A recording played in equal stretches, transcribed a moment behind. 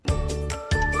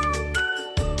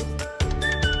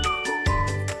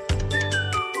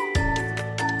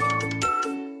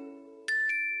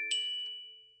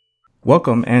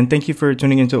Welcome, and thank you for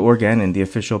tuning into Organon, the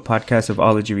official podcast of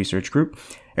Ology Research Group,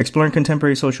 exploring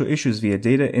contemporary social issues via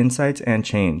data, insights, and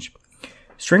change.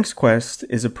 StrengthsQuest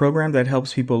is a program that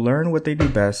helps people learn what they do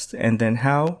best and then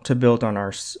how to build on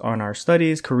our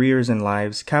studies, careers, and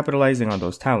lives, capitalizing on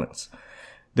those talents.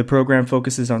 The program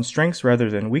focuses on strengths rather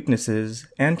than weaknesses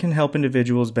and can help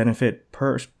individuals benefit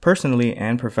personally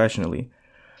and professionally.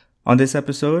 On this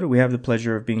episode, we have the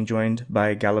pleasure of being joined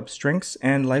by Gallup Strengths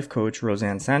and Life Coach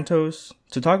Rosann Santos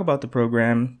to talk about the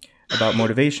program, about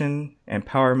motivation,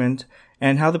 empowerment,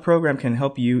 and how the program can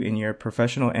help you in your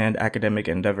professional and academic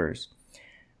endeavors.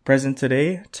 Present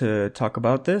today to talk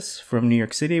about this from New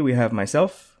York City, we have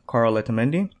myself, Carl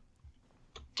Letamendi.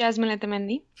 Jasmine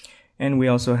Letamendi. And we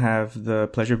also have the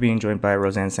pleasure of being joined by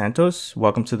Rosann Santos.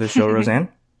 Welcome to the show, Rosann.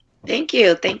 Thank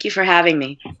you. Thank you for having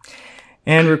me.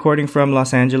 And recording from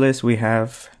Los Angeles, we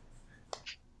have...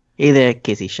 Hey there,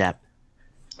 Casey Schaap.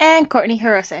 And Courtney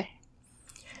Hirose.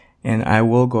 And I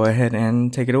will go ahead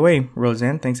and take it away.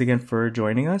 Rosann, thanks again for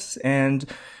joining us. And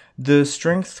the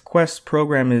StrengthsQuest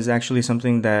program is actually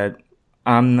something that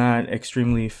I'm not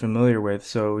extremely familiar with.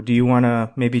 So do you want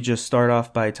to maybe just start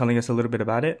off by telling us a little bit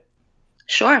about it?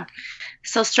 Sure.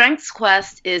 So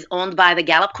StrengthsQuest is owned by the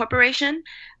Gallup Corporation.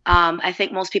 I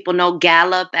think most people know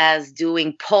Gallup as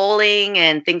doing polling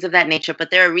and things of that nature,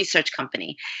 but they're a research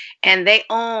company. And they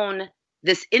own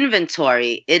this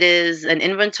inventory. It is an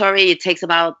inventory. It takes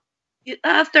about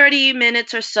 30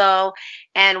 minutes or so.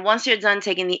 And once you're done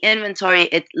taking the inventory,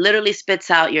 it literally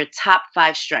spits out your top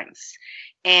 5 strengths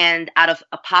and out of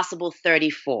a possible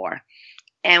 34.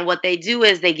 And what they do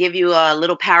is they give you a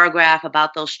little paragraph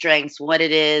about those strengths, what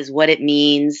it is, what it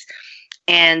means.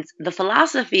 And the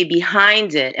philosophy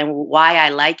behind it and why I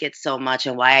like it so much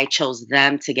and why I chose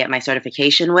them to get my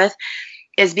certification with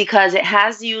is because it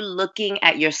has you looking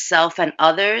at yourself and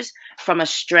others from a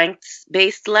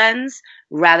strengths-based lens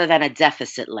rather than a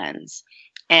deficit lens.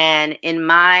 And in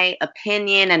my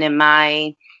opinion and in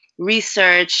my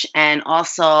research and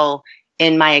also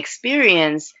in my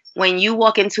experience, when you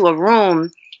walk into a room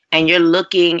and you're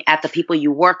looking at the people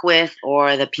you work with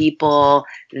or the people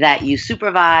that you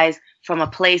supervise from a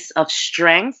place of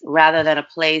strength rather than a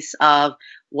place of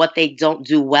what they don't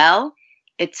do well,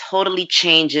 it totally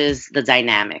changes the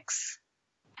dynamics.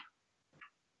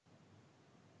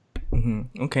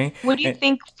 Mm-hmm. Okay. What do you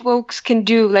think folks can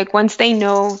do, like once they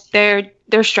know their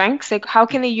strengths? Like how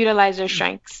can they utilize their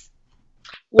strengths?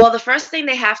 Well, the first thing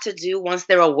they have to do once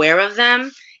they're aware of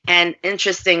them, and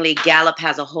interestingly, Gallup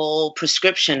has a whole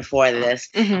prescription for this,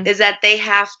 is that they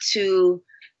have to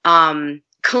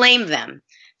claim them.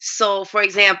 So, for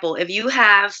example, if you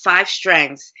have 5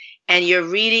 strengths and you're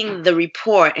reading the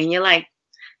report and you're like,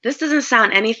 this doesn't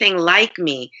sound anything like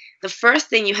me, the first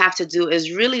thing you have to do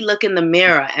is really look in the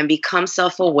mirror and become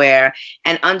self-aware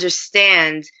and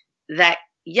understand that,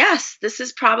 yes, this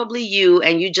is probably you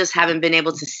and you just haven't been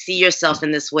able to see yourself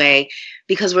in this way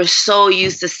because we're so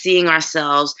used to seeing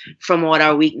ourselves from what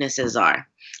our weaknesses are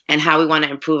and how we want to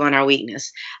improve on our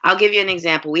weakness. I'll give you an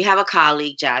example. We have a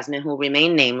colleague, Jasmine, who will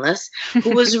remain nameless,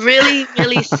 who was really,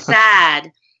 really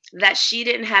sad that she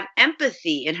didn't have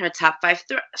empathy in her top 5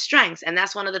 strengths. And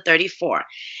that's one of the 34.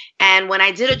 And when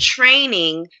I did a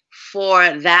training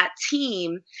for that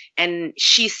team and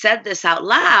she said this out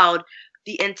loud,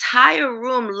 the entire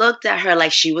room looked at her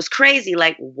like she was crazy.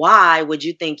 Like, why would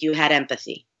you think you had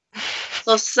empathy?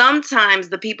 So sometimes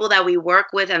the people that we work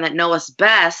with and that know us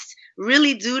best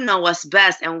really do know us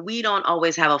best, and we don't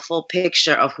always have a full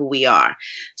picture of who we are.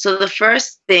 So the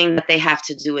first thing that they have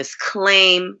to do is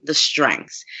claim the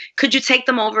strengths. Could you take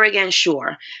them over again?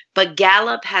 Sure. But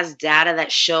Gallup has data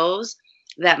that shows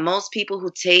that most people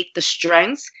who take the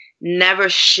strengths never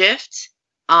shift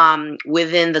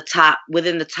within the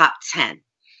top 10.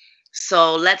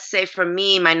 So let's say for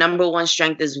me, my number 1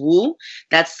 strength is woo.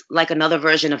 That's like another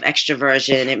version of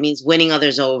extroversion. It means winning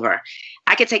others over.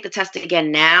 I could take the test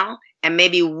again now, and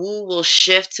maybe woo will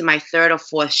shift to my 3rd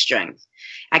or 4th strength.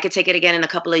 I could take it again in a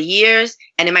couple of years,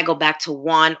 and it might go back to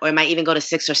 1, or it might even go to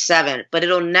 6 or 7, but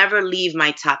it'll never leave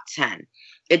my top 10.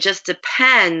 It just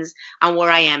depends on where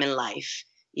I am in life.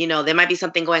 You know, there might be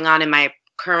something going on in my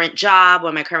current job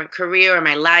or my current career or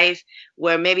my life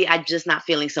where maybe I'm just not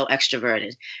feeling so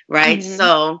extroverted, right? Mm-hmm.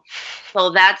 So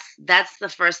that's the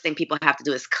first thing people have to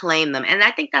do is claim them. And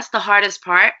I think that's the hardest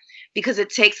part because it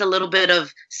takes a little bit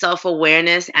of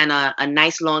self-awareness and a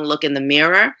nice long look in the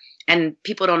mirror, and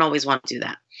people don't always want to do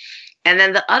that. And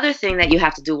then the other thing that you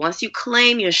have to do once you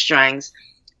claim your strengths,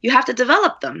 you have to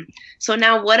develop them. So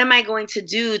now what am I going to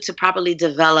do to properly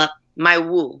develop my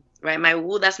woo, right? My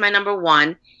woo, that's my number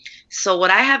 1. So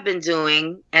what I have been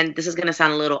doing, and this is going to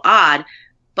sound a little odd,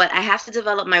 but I have to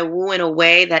develop my woo in a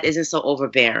way that isn't so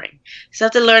overbearing. So I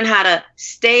have to learn how to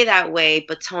stay that way,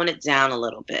 but tone it down a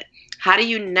little bit. How do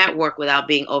you network without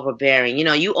being overbearing? You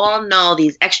know, you all know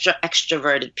these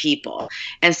extroverted people,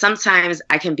 and sometimes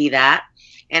I can be that,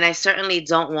 and I certainly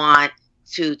don't want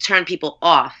to turn people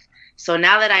off. So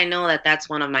now that I know that that's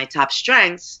one of my top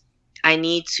strengths, I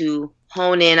need to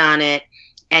hone in on it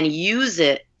and use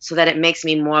it so that it makes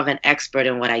me more of an expert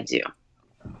in what I do.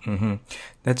 Mm-hmm.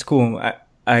 That's cool.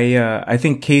 I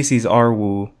think Casey's our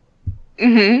woo.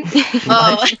 Mm-hmm.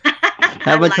 Oh,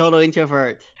 I'm a total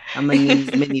introvert. I'm a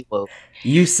mini woo.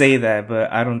 You say that,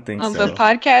 but I don't think On so. the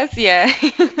podcast, yeah.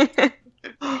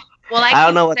 well, I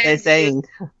don't know what they're saying.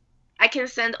 I can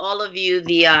send all of you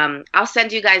the I'll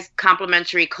send you guys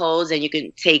complimentary codes, and you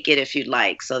can take it if you'd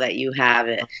like, so that you have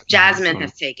it. Jasmine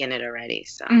has taken it already,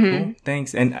 so Cool.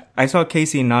 Thanks. And I saw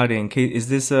Casey nodding. Is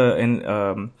this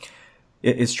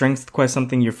is StrengthsQuest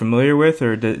something you're familiar with,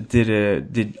 or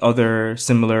did other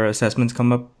similar assessments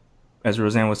come up as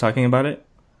Rosann was talking about it?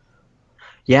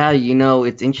 Yeah, you know,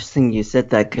 it's interesting you said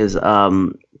that because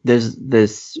there's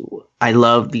this. I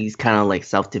love these kind of like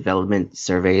self-development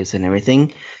surveys and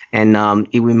everything, and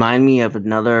it reminded me of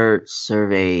another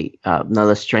survey,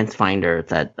 another Strength Finder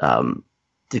that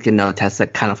you know tests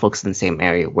that kind of focus in the same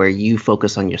area where you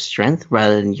focus on your strength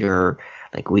rather than your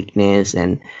like weakness,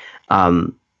 and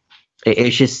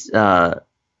it's just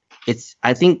it's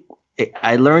I think.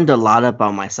 I learned a lot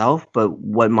about myself, but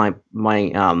what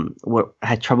what I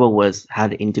had trouble was how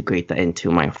to integrate that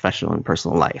into my professional and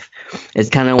personal life. It's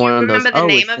kind of one of those. Remember the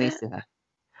name of it?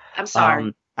 I'm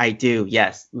sorry. I do.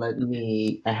 Yes.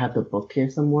 I have the book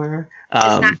here somewhere.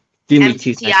 It's not give me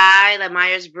 2 seconds. MBTI, the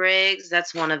Myers-Briggs.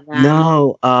 That's one of them.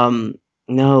 No.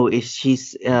 No.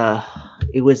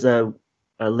 It was a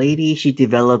lady. She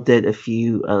developed it a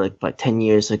few about 10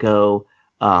 years ago.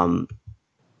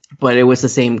 But it was the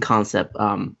same concept.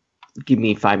 Give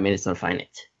me 5 minutes to find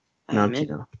it.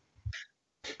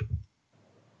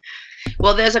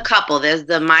 Well, there's a couple. There's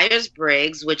the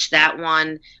Myers-Briggs, which that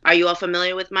one, are you all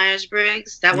familiar with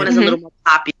Myers-Briggs? That one is a little more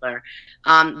popular.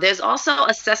 There's also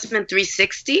Assessment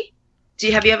 360.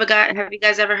 Have you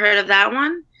guys ever heard of that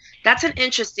one? That's an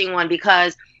interesting one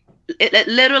because it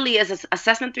literally is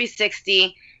Assessment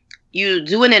 360. You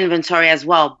do an inventory as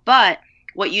well, but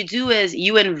what you do is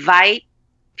you invite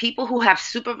people who have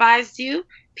supervised you,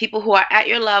 people who are at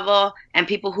your level, and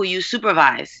people who you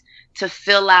supervise to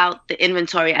fill out the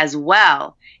inventory as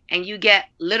well. And you get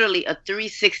literally a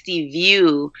 360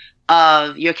 view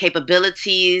of your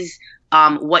capabilities,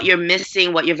 what you're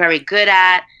missing, what you're very good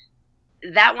at.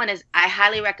 That one I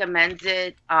highly recommend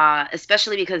it,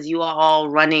 especially because you are all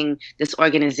running this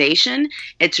organization.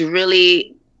 It's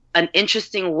really an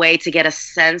interesting way to get a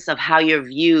sense of how you're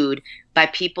viewed by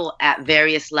people at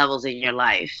various levels in your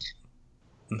life.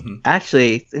 Mm-hmm.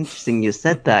 Actually, it's interesting you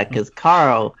said that because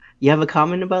Carl, you have a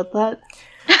comment about that?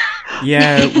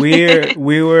 Yeah,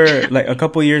 we were like a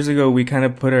couple years ago, we kind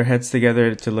of put our heads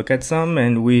together to look at some,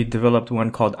 and we developed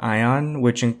one called ION,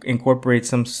 which incorporates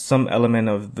some element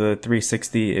of the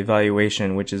 360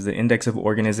 evaluation, which is the index of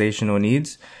organizational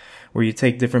needs, where you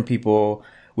take different people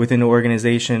within the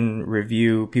organization,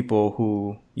 review people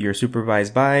who you're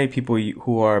supervised by, people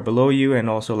who are below you, and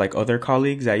also like other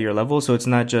colleagues at your level. So it's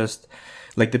not just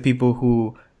like the people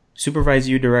who supervise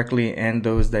you directly and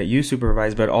those that you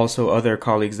supervise, but also other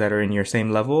colleagues that are in your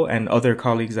same level and other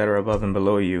colleagues that are above and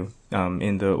below you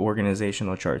in the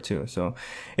organizational chart too. So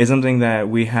it's something that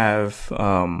we have,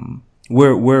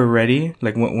 we're ready.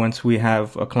 Like once we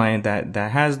have a client that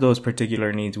has those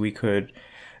particular needs, we could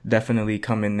definitely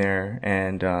come in there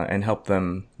and help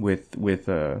them with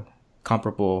a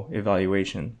comparable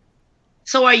evaluation.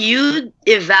 So are you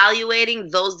evaluating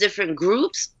those different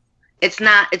groups? It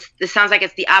sounds like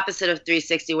it's the opposite of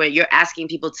 360, where you're asking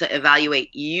people to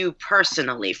evaluate you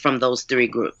personally from those three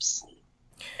groups.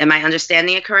 Am I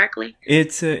understanding it correctly?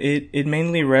 It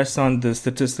mainly rests on the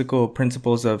statistical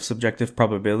principles of subjective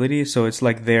probability. So it's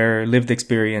like their lived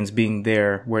experience being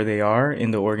there where they are in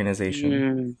the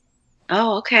organization.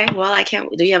 Oh, okay. Well, I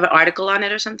can't. Do you have an article on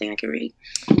it or something I can read?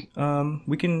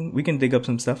 We can dig up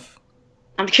some stuff.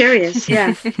 I'm curious.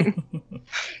 Yeah.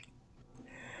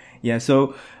 Yeah.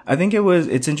 So I think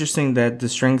it's interesting that the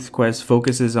StrengthsQuest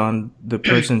focuses on the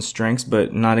person's strengths,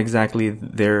 but not exactly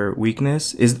their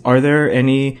weakness. Are there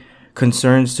any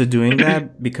concerns to doing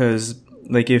that? Because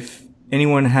like if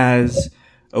anyone has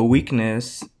a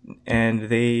weakness and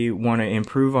they want to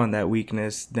improve on that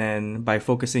weakness, then by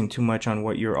focusing too much on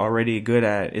what you're already good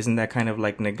at, isn't that kind of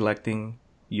like neglecting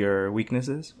your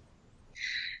weaknesses?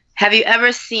 Have you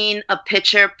ever seen a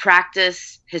pitcher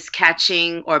practice his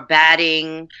catching or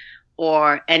batting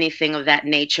or anything of that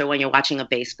nature when you're watching a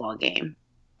baseball game?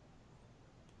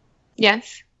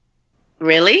 Yes.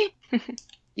 Really?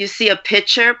 You see a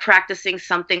pitcher practicing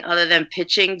something other than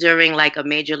pitching during like a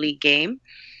major league game?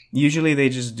 Usually they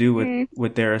just do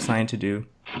what they're assigned to do.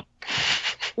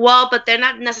 Well, but they're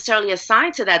not necessarily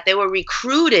assigned to that. They were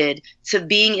recruited to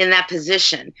being in that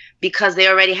position because they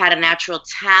already had a natural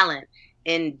talent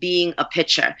in being a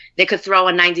pitcher. They could throw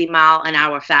a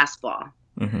 90-mile-an-hour fastball,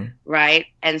 right?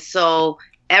 And so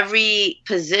every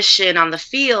position on the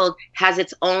field has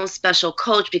its own special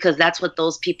coach because that's what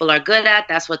those people are good at.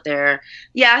 That's what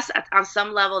yes, on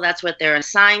some level, that's what they're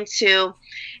assigned to.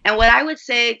 And what I would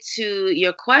say to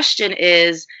your question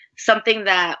is something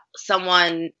that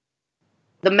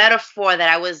the metaphor that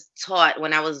I was taught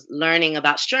when I was learning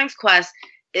about StrengthsQuest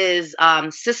is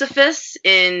Sisyphus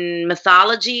in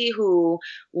mythology, who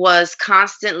was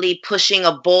constantly pushing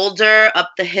a boulder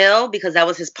up the hill because that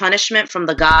was his punishment from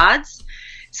the gods.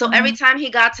 So every time he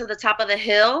got to the top of the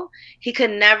hill,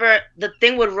 the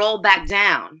thing would roll back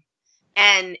down.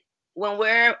 And when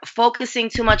we're focusing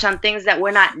too much on things that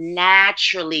we're not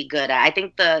naturally good at, I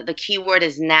think the key word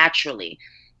is naturally.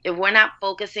 If we're not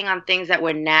focusing on things that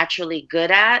we're naturally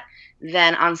good at,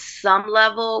 then on some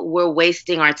level, we're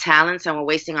wasting our talents and we're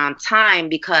wasting our time,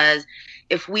 because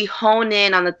if we hone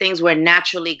in on the things we're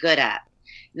naturally good at,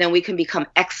 then we can become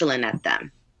excellent at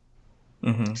them.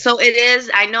 So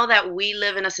I know that we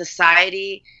live in a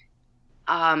society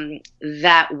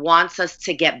that wants us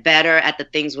to get better at the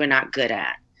things we're not good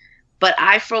at. But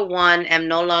I, for one, am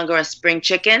no longer a spring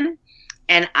chicken.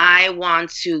 And I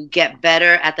want to get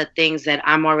better at the things that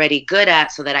I'm already good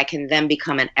at so that I can then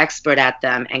become an expert at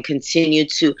them and continue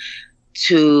to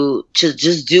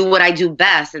just do what I do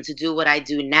best and to do what I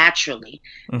do naturally.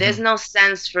 There's no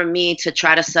sense for me to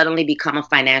try to suddenly become a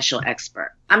financial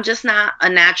expert. I'm just not a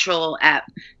natural at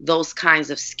those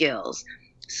kinds of skills.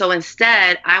 So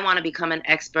instead, I want to become an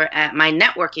expert at my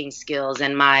networking skills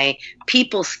and my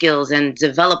people skills and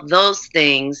develop those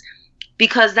things,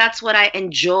 because that's what I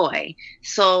enjoy.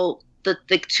 So the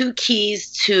two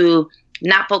keys to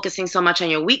not focusing so much on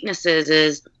your weaknesses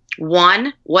is,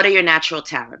 one, what are your natural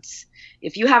talents?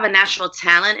 If you have a natural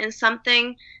talent in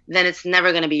something, then it's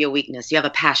never going to be your weakness. You have a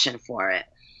passion for it.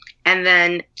 And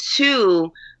then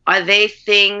two, are they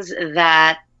things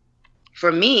that,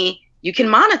 for me, you can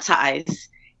monetize?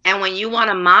 And when you want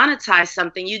to monetize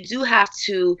something, you do have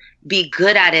to be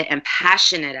good at it and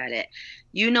passionate at it.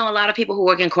 You know, a lot of people who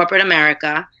work in corporate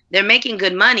America, they're making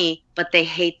good money, but they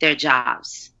hate their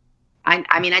jobs.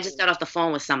 I mean, I just got off the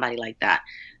phone with somebody like that.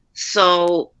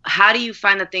 So how do you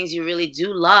find the things you really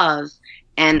do love?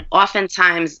 And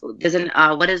oftentimes,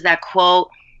 what is that quote?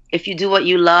 If you do what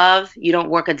you love, you don't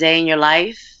work a day in your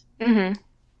life.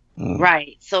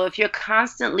 Right. So if you're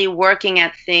constantly working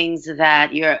at things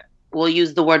that we'll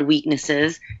use the word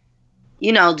weaknesses,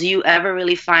 you know, do you ever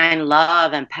really find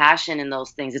love and passion in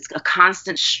those things? It's a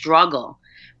constant struggle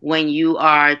when you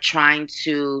are trying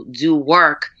to do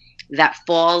work that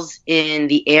falls in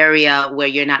the area where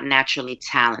you're not naturally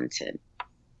talented.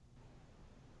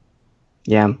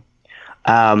 Yeah.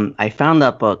 I found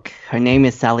that book. Her name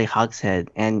is Sally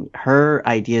Hogshead, and her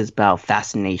idea is about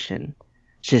fascination.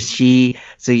 She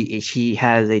has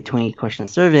a 20-question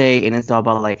survey, and it's all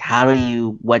about like,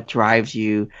 what drives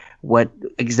you, what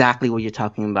you're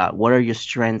talking about, what are your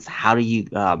strengths, how do you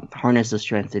harness those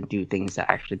strengths and do things that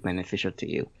are actually beneficial to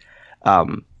you.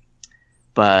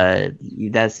 But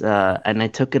that's and I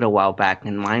took it a while back,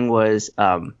 and mine was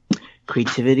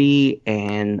creativity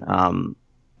and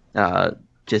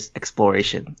just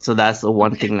exploration. So that's the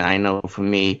one thing that I know for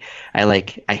me.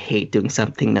 I hate doing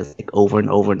something that's like over and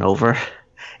over and over.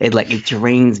 It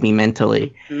drains me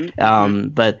mentally.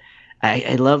 But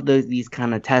I love these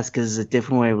kind of tests because it's a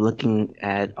different way of looking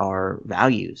at our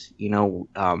values, you know.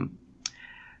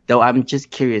 Though I'm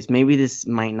just curious, maybe this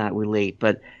might not relate,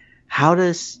 but how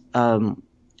does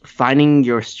finding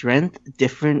your strength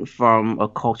different from a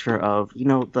culture of, you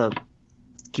know, the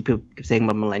keep saying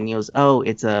about millennials,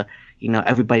 it's a, you know,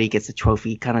 everybody gets a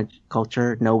trophy kind of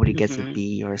culture. Nobody gets a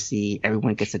B or a C.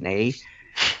 Everyone gets an A.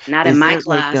 Not in my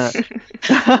class.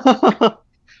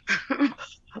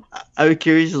 I'm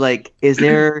curious, like,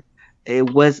 are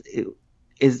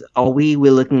we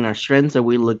looking at our strengths, or are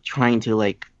we trying to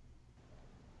like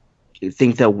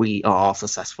think that we are all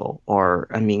successful? Or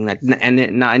I mean, like,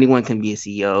 and not anyone can be a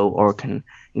CEO or can,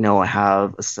 you know,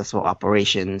 have successful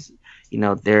operations. You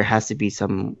know, there has to be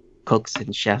some cooks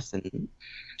and chefs and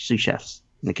sous chefs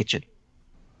in the kitchen.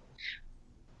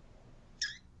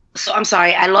 So I'm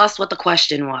sorry, I lost what the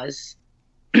question was.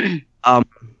 I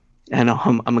know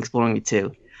I'm exploring it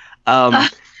too.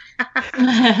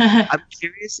 I'm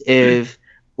curious if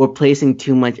we're placing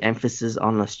too much emphasis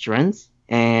on the strengths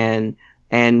and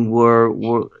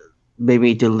we're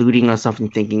maybe deluding ourselves in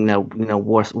thinking that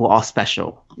we're all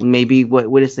special. Maybe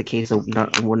what is the case of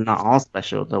we're not all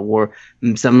special, that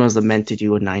some of us are meant to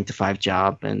do a 9 to 5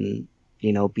 job and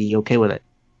be okay with it.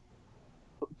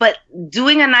 But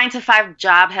doing a 9 to 5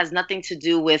 job has nothing to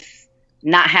do with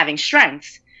not having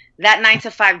strengths. That 9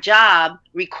 to 5 job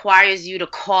requires you to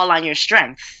call on your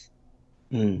strengths.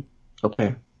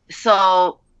 Okay.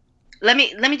 So let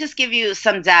me just give you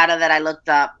some data that I looked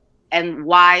up and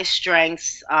why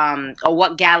strengths, or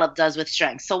what Gallup does with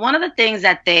strengths. So one of the things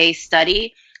that they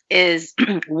study is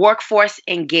workforce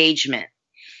engagement.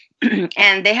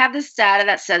 And they have this data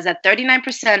that says that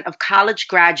 39% of college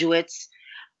graduates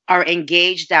are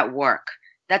engaged at work.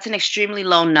 That's an extremely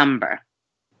low number.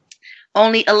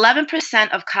 Only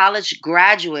 11% of college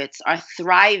graduates are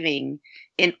thriving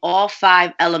in all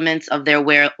 5 elements of their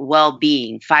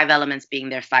well-being, 5 elements being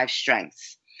their 5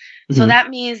 strengths. Mm-hmm. So that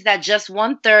means that just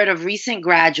 1/3 of recent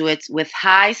graduates with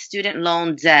high student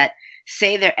loan debt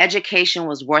say their education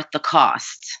was worth the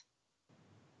cost.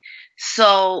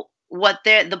 So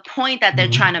the point that they're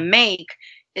trying to make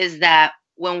is that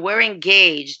when we're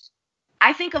engaged,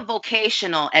 I think of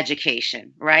vocational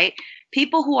education, right?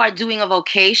 People who are doing a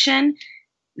vocation,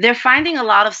 they're finding a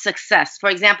lot of success. For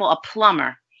example, a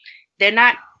plumber, they're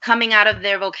not coming out of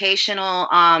their vocational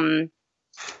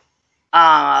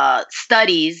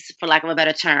studies, for lack of a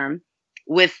better term,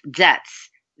 with debts.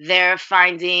 They're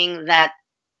finding that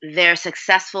they're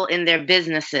successful in their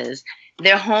businesses.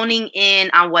 They're honing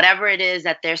in on whatever it is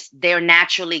that they're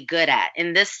naturally good at.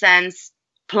 In this sense,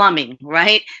 plumbing,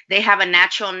 right? They have a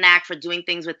natural knack for doing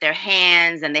things with their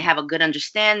hands, and they have a good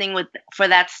understanding for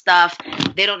that stuff.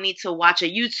 They don't need to watch a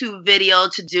YouTube video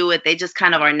to do it. They just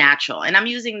kind of are natural. And I'm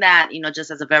using that,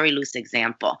 just as a very loose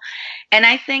example. And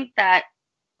I think that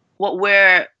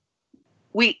what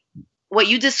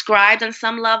you described on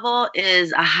some level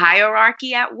is a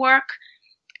hierarchy at work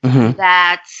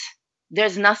that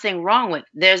there's nothing wrong with.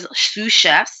 There's sous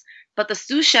chefs, but the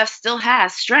sous chef still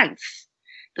has strengths.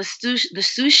 The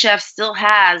sous chef still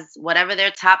has whatever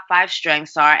their top 5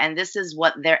 strengths are, and this is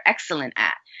what they're excellent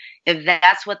at. If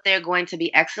that's what they're going to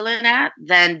be excellent at,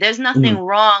 then there's nothing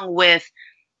wrong with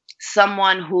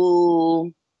someone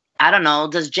who, I don't know,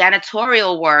 does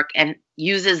janitorial work and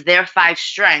uses their 5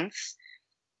 strengths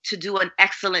to do an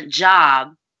excellent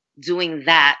job doing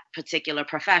that particular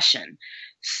profession.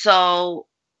 So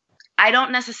I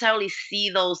don't necessarily see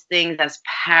those things as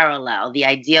parallel. The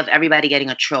idea of everybody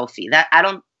getting a trophy, that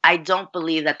I don't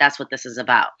believe that that's what this is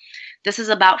about. This is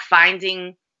about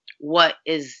finding what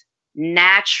is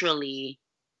naturally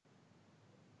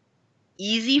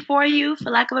easy for you, for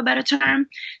lack of a better term.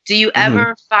 Do you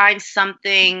ever find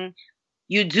something,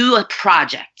 you do a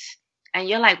project and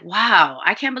you're like, wow,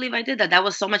 I can't believe I did that. That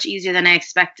was so much easier than I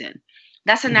expected.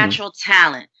 That's a natural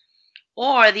talent.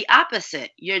 Or the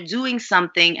opposite, you're doing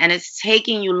something and it's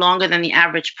taking you longer than the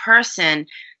average person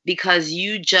because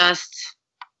you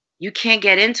can't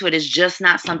get into it. It's just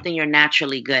not something you're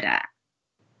naturally good at.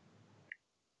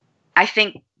 I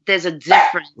think there's a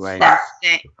difference. Right.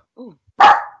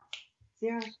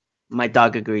 Sierra. My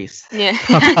dog agrees. Yeah.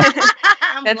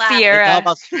 That's laughing. Sierra. It's all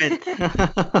about strength.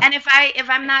 And if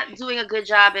I'm not doing a good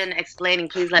job in explaining,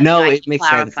 please let me know. No, I it can makes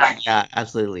clarify. sense. Yeah,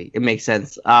 absolutely. It makes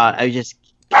sense. I was just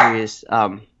curious.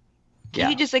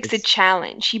 He just likes a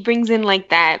challenge. He brings in like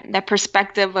that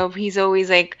perspective of, he's always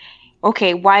like,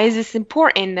 okay, why is this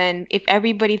important then if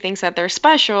everybody thinks that they're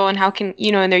special, and how can,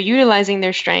 and they're utilizing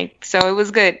their strength. So it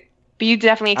was good. But you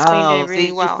definitely explained it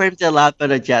really well. You framed it a lot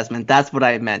better, Jasmine. That's what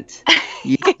I meant.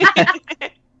 In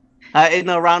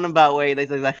a roundabout way,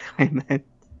 that's exactly what I meant.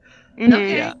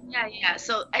 Okay. Yeah.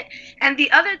 So, and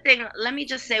the other thing, let me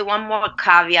just say one more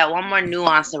caveat, one more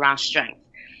nuance around strength.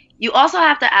 You also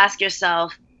have to ask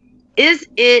yourself, is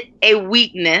it a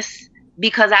weakness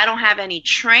because I don't have any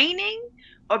training,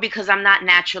 or because I'm not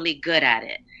naturally good at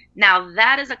it? Now,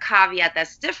 that is a caveat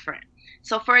that's different.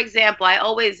 So, for example, I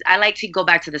like to go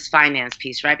back to this finance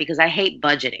piece, right? Because I hate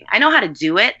budgeting. I know how to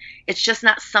do it. It's just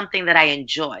not something that I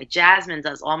enjoy. Jasmine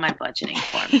does all my budgeting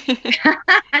for me.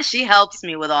 She helps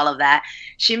me with all of that.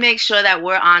 She makes sure that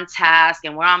we're on task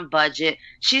and we're on budget.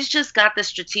 She's just got the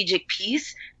strategic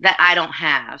piece that I don't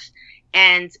have.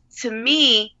 And to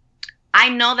me, I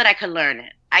know that I could learn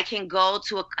it. I can go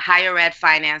to a higher ed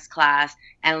finance class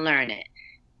and learn it.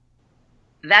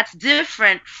 That's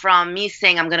different from me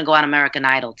saying I'm going to go on American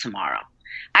Idol tomorrow.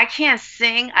 I can't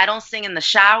sing. I don't sing in the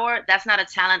shower. That's not a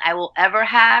talent I will ever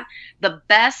have. The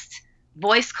best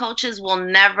voice coaches will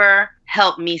never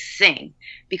help me sing,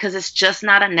 because it's just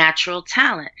not a natural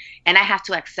talent. And I have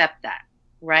to accept that,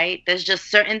 right? There's just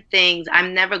certain things.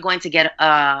 I'm never going to get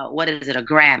a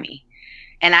Grammy.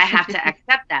 And I have to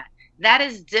accept that. That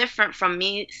is different from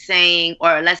me saying,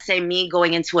 or let's say me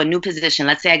going into a new position.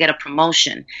 Let's say I get a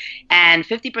promotion and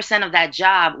 50% of that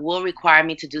job will require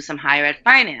me to do some higher ed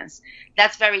finance.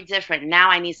 That's very different. Now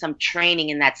I need some training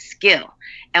in that skill.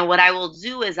 And what I will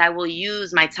do is I will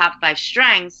use my top 5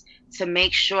 strengths to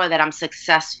make sure that I'm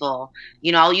successful.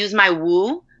 You know, I'll use my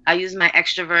woo. I'll use my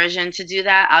extroversion to do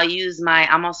that.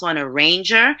 I'm also an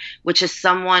arranger, which is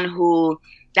someone who,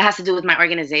 that has to do with my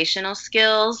organizational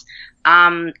skills.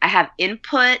 I have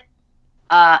input,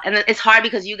 and it's hard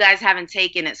because you guys haven't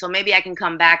taken it. So maybe I can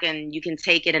come back and you can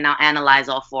take it and I'll analyze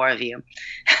all 4 of you.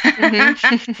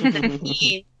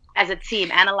 Mm-hmm. As a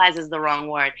team, analyze is the wrong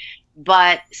word.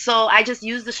 But so I just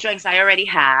use the strengths I already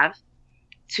have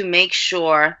to make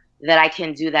sure that I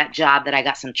can do that job that I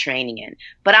got some training in.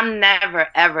 But I'm never,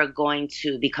 ever going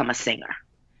to become a singer.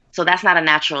 So that's not a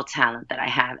natural talent that I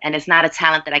have. And it's not a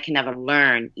talent that I can ever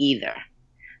learn either.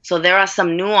 So there are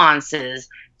some nuances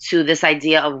to this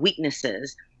idea of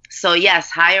weaknesses. So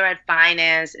yes, higher ed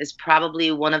finance is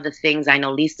probably one of the things I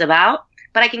know least about,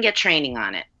 but I can get training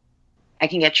on it.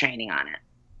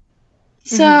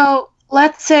 So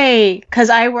let's say,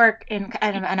 because I work in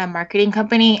a marketing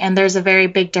company, and there's a very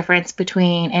big difference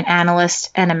between an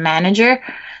analyst and a manager.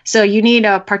 So you need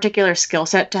a particular skill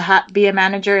set to be a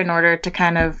manager in order to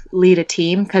kind of lead a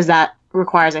team, because that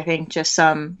requires, I think, just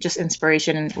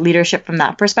inspiration and leadership from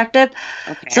that perspective.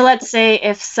 Okay. So let's say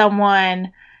if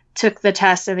someone took the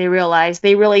test and they realized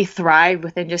they really thrive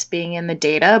within just being in the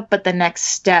data, but the next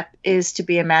step is to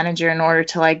be a manager in order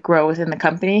to like grow within the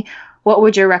company, what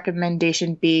would your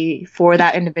recommendation be for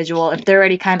that individual if they're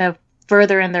already kind of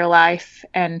further in their life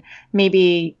and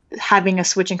maybe having a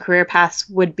switch in career paths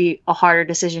would be a harder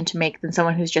decision to make than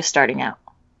someone who's just starting out?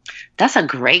 That's a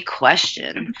great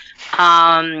question.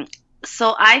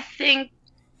 So I think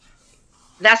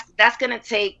that's going to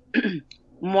take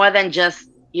more than just,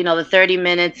 the 30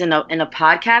 minutes in a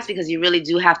podcast, because you really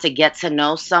do have to get to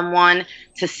know someone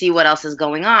to see what else is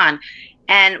going on.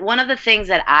 And one of the things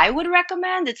that I would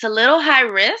recommend, it's a little high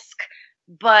risk,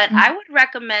 but I would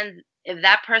recommend if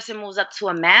that person moves up to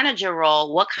a manager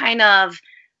role, what kind of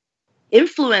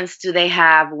influence do they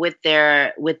have with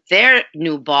their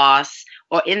new boss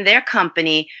or in their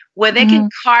company, where they can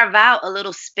carve out a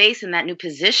little space in that new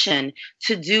position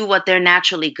to do what they're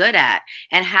naturally good at?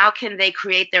 And how can they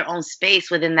create their own space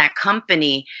within that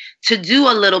company to do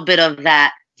a little bit of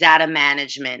that data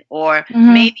management? Or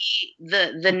maybe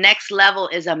the next level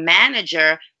is a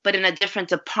manager, but in a different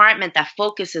department that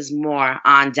focuses more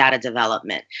on data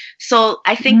development. So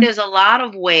I think there's a lot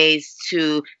of ways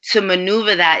to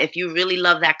maneuver that. If you really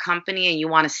love that company and you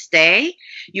want to stay,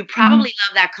 you probably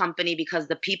love that company because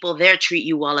the people there treat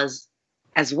you well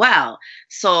as well.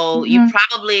 So you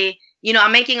probably,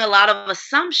 I'm making a lot of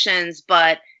assumptions,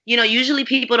 but usually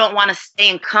people don't want to stay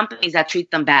in companies that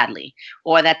treat them badly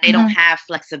or that they don't have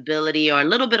flexibility or a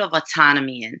little bit of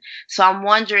autonomy in. So I'm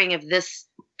wondering if this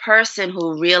person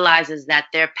who realizes that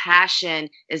their passion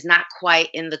is not quite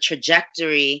in the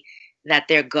trajectory that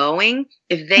they're going,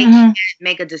 if they can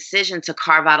make a decision to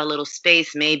carve out a little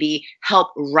space, maybe help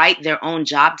write their own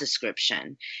job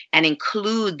description and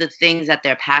include the things that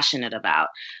they're passionate about.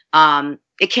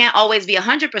 It can't always be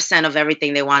 100% of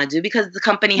everything they want to do because the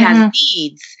company has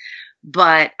needs.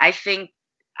 But I think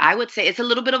I would say it's a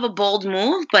little bit of a bold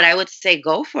move, but I would say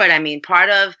go for it. I mean,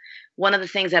 one of the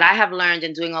things that I have learned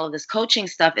in doing all of this coaching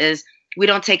stuff is we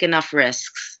don't take enough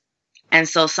risks. And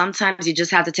so sometimes you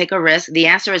just have to take a risk. The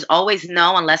answer is always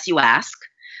no unless you ask.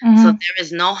 So there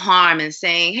is no harm in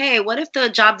saying, hey, what if the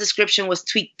job description was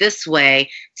tweaked this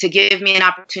way to give me an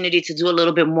opportunity to do a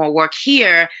little bit more work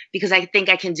here because I think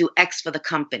I can do X for the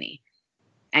company?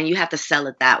 And you have to sell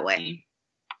it that way.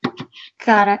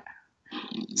 Got it.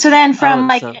 So then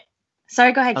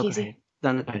sorry, go ahead, Casey.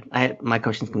 My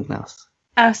question's something else.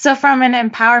 So from an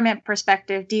empowerment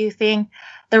perspective, do you think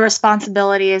the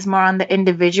responsibility is more on the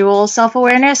individual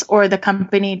self-awareness or the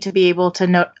company to be able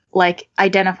to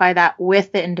identify that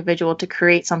with the individual to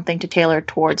create something to tailor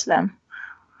towards them?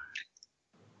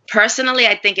 Personally,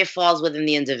 I think it falls within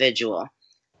the individual.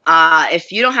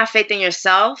 If you don't have faith in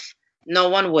yourself, no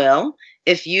one will.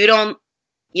 If you don't,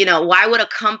 why would a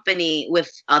company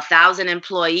with 1,000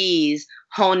 employees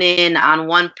hone in on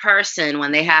one person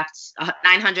when they have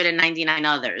 999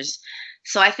 others?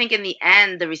 So I think in the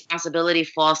end, the responsibility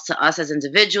falls to us as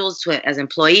individuals, as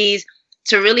employees,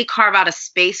 to really carve out a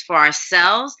space for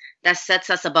ourselves that sets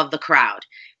us above the crowd.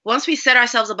 Once we set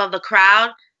ourselves above the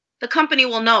crowd, the company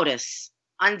will notice.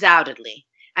 undoubtedly.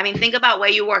 I mean, think about where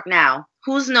you work now.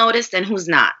 Who's noticed and who's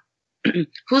not?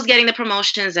 Who's getting the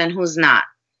promotions and who's not?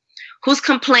 Who's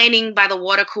complaining by the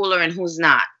water cooler and who's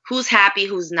not? Who's happy,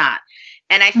 who's not?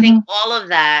 And I think all of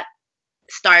that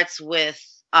starts with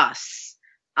us.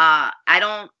 I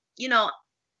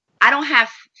don't have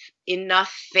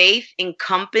enough faith in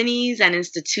companies and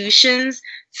institutions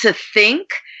to think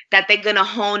that they're going to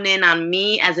hone in on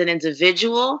me as an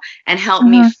individual and help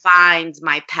me find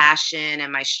my passion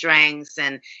and my strengths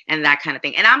and that kind of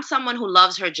thing. And I'm someone who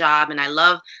loves her job, and I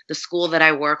love the school that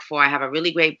I work for. I have a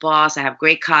really great boss. I have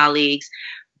great colleagues.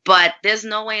 But there's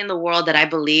no way in the world that I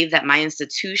believe that my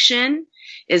institution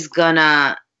is going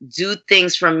to do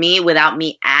things for me without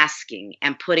me asking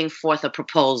and putting forth a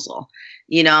proposal.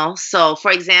 So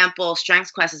for example,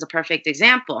 StrengthsQuest is a perfect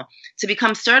example. To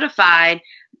become certified,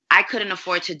 I couldn't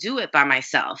afford to do it by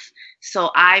myself.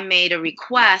 So I made a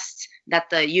request that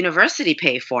the university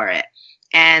pay for it.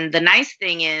 And the nice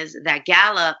thing is that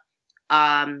Gallup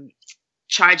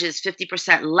charges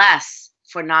 50% less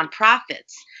for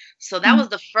nonprofits. So that was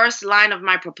the first line of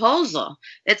my proposal.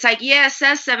 It's like, yeah, it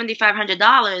says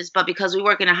 $7,500, but because we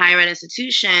work in a higher ed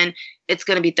institution, it's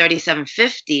going to be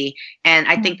 $3,750. And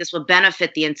I think this will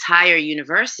benefit the entire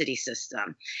university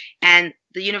system. And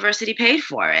the university paid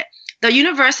for it. The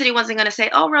university wasn't going to say,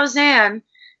 oh, Rosann,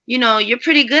 you're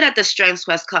pretty good at the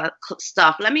StrengthsQuest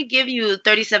stuff. Let me give you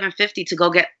 $3,750 to go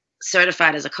get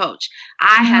certified as a coach.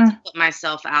 I had to put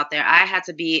myself out there. I had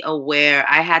to be aware.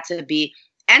 I had to be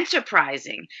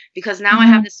enterprising, because now I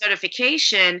have this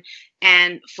certification,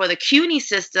 and for the CUNY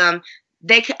system,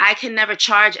 I can never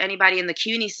charge anybody in the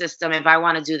CUNY system if I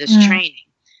want to do this training.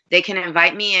 They can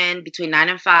invite me in between 9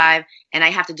 and 5, and I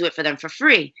have to do it for them for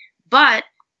free. But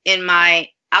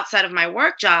outside of my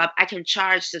work job, I can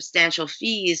charge substantial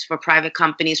fees for private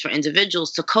companies, for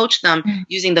individuals to coach them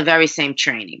using the very same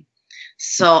training.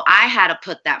 So I had to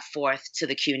put that forth to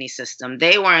the CUNY system.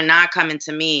 They were not coming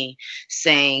to me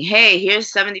saying, hey,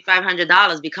 here's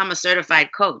 $7,500, become a certified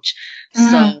coach.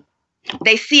 So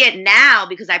they see it now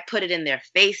because I put it in their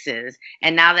faces.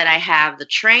 And now that I have the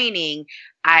training,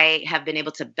 I have been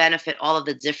able to benefit all of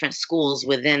the different schools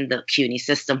within the CUNY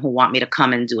system who want me to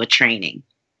come and do a training.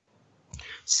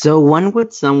 So when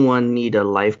would someone need a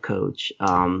life coach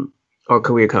or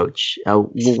career coach? At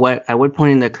what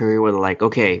point in their career were they like,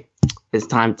 okay, it's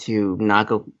time to not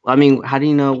go? I mean, how do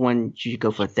you know when you should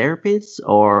go for a therapist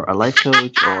or a life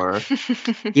coach or,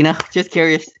 just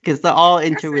curious, because they're all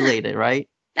interrelated, right?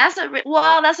 That's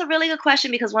a really good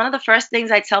question, because one of the first things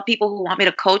I tell people who want me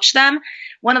to coach them,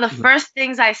 one of the first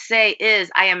things I say is,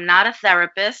 I am not a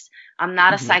therapist. I'm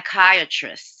not a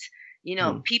psychiatrist.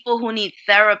 People who need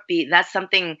therapy, that's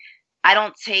something I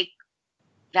don't take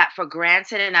that for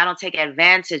granted, and I don't take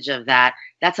advantage of that.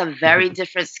 That's a very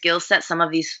different skill set. Some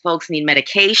of these folks need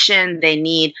medication. They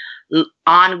need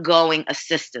ongoing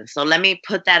assistance. So let me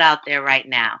put that out there right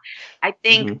now. I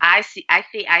think I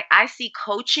see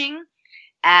coaching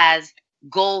as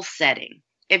goal setting.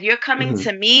 If you're coming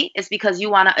to me, it's because you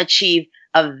want to achieve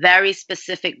a very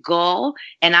specific goal,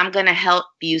 and I'm going to help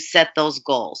you set those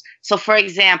goals. So for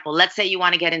example, let's say you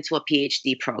want to get into a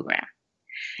PhD program.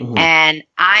 And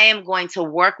I am going to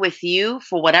work with you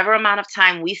for whatever amount of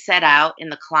time we set out in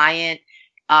the client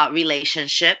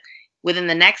relationship. Within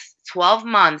the next 12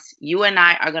 months, you and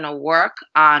I are going to work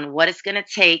on what it's going to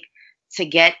take to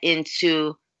get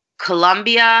into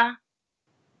Columbia,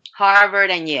 Harvard,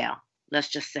 and Yale, let's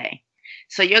just say.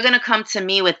 So you're going to come to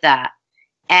me with that,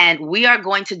 and we are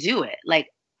going to do it. Like,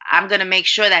 I'm going to make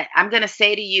sure that I'm going to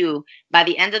say to you, by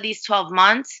the end of these 12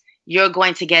 months, you're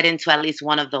going to get into at least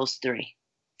one of those 3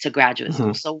 to graduate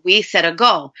school. So we set a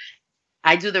goal.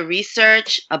 I do the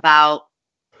research about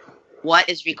what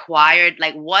is required,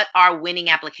 like what are winning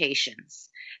applications,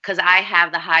 because I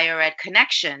have the higher ed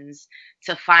connections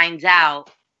to find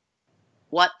out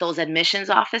what those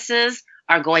admissions offices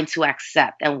are going to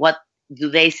accept and what do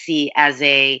they see as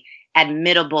a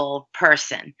admittable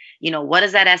person. What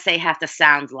does that essay have to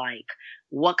sound like?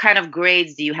 What kind of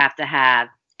grades do you have to have?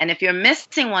 And if you're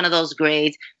missing one of those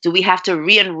grades, do we have to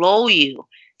re-enroll you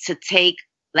to take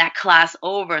that class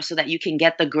over so that you can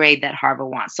get the grade that Harvard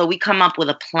wants? So we come up with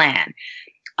a plan.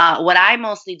 What I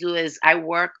mostly do is I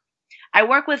work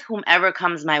with whomever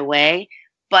comes my way,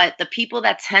 but the people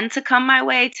that tend to come my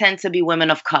way tend to be women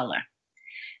of color.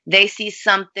 They see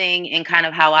something in kind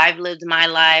of how I've lived my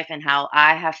life and how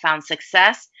I have found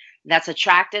success that's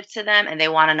attractive to them, and they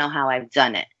want to know how I've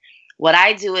done it. What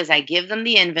I do is I give them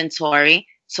the inventory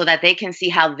so that they can see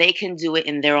how they can do it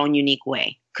in their own unique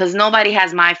way. Because nobody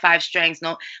has my 5 strengths.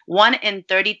 No, 1 in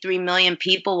 33 million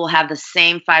people will have the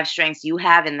same 5 strengths you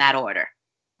have in that order.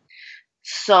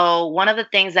 So one of the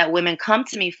things that women come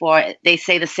to me for, they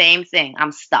say the same thing: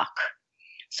 I'm stuck.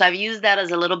 So I've used that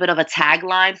as a little bit of a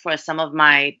tagline for some of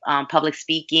my public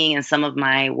speaking and some of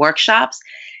my workshops.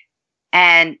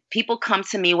 And people come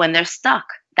to me when they're stuck.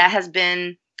 That has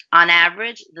been, on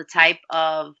average, the type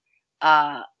of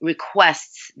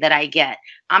requests that I get.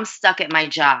 I'm stuck at my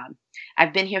job.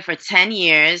 I've been here for 10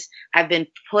 years. I've been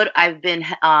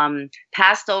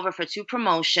passed over for 2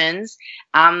 promotions.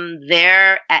 I'm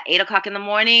there at 8 o'clock in the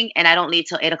morning, and I don't leave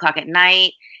till 8 o'clock at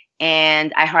night.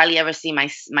 And I hardly ever see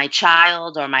my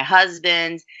child or my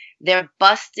husband. They're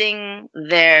busting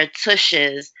their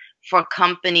tushes for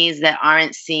companies that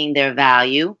aren't seeing their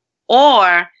value,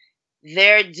 or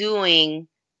they're doing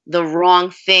the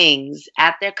wrong things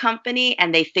at their company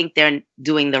and they think they're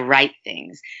doing the right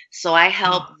things. So I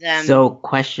help them. So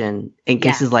question, in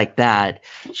cases like that,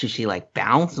 should she like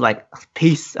bounce, like,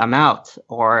 peace, I'm out?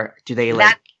 Or do they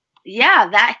like...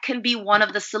 that can be one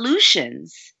of the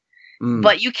solutions.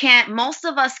 But most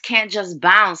of us can't just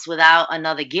bounce without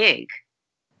another gig,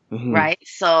 right?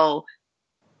 So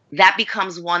that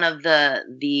becomes one of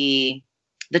the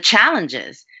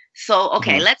challenges. So,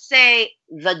 okay, let's say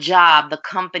the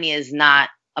company is not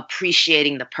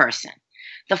appreciating the person.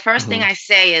 The first thing I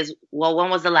say is, well,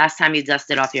 when was the last time you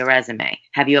dusted off your resume?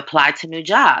 Have you applied to new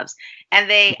jobs?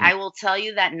 And I will tell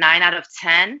you that 9 out of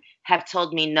 10 have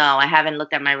told me, no, I haven't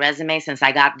looked at my resume since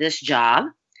I got this job.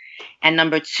 And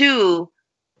number 2,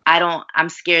 I'm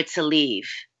scared to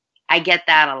leave. I get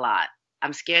that a lot.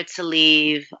 I'm scared to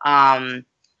leave.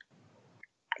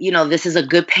 This is a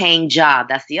good paying job.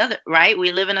 That's the other, right?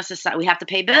 We live in a society, we have to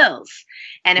pay bills.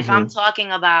 And if I'm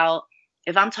talking about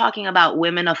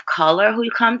women of color who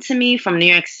come to me from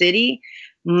New York City,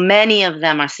 many of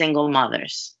them are single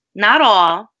mothers. Not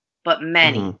all, but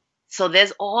many. So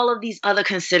there's all of these other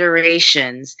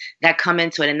considerations that come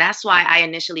into it. And that's why I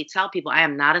initially tell people, I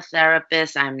am not a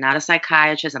therapist. I'm not a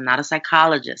psychiatrist. I'm not a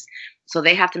psychologist. So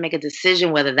they have to make a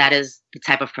decision whether that is the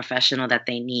type of professional that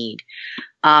they need.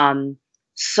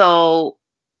 So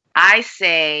I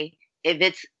say, if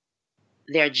it's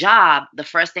their job, the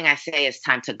first thing I say is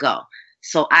time to go.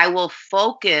 So I will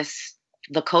focus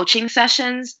the coaching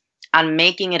sessions on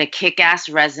making it a kick-ass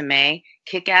resume,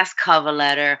 kick-ass cover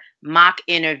letter, mock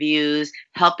interviews,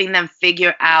 helping them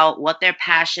figure out what their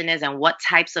passion is and what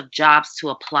types of jobs to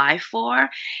apply for.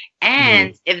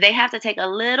 And if they have to take a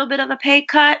little bit of a pay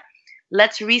cut,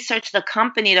 let's research the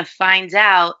company to find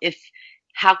out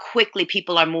how quickly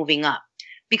people are moving up.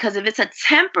 Because if it's a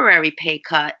temporary pay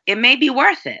cut, it may be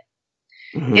worth it.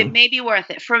 It may be worth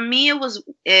it. For me,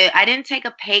 I didn't take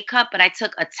a pay cut, but I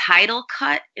took a title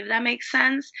cut, if that makes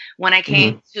sense, when I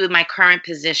came to my current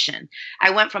position.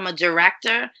 I went from a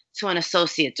director to an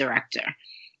associate director.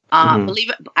 Believe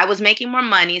it, I was making more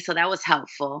money, so that was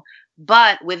helpful.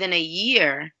 But within a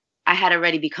year, I had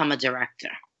already become a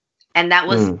director. And that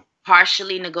was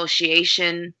partially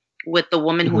negotiation with the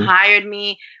woman who hired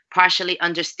me, partially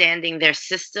understanding their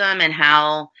system and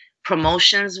how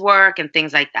promotions work and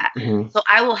things like that. So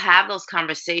I will have those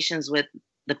conversations with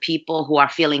the people who are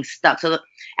feeling stuck. So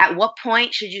at what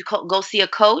point should you go see a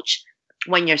coach?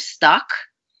 When you're stuck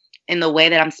in the way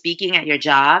that I'm speaking at your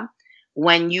job,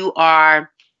 when you are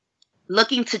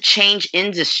looking to change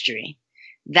industry.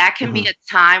 That can be a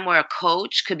time where a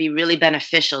coach could be really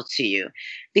beneficial to you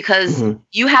because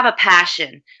you have a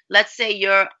passion. Let's say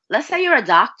you're a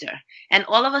doctor and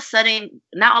all of a sudden,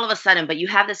 not all of a sudden, but you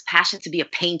have this passion to be a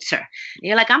painter. And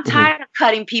you're like, I'm tired of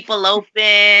cutting people open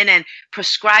and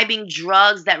prescribing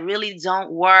drugs that really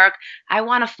don't work. I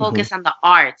want to focus on the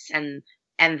arts and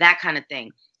that kind of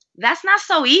thing. That's not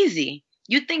so easy.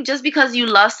 You think just because you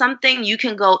love something, you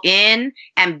can go in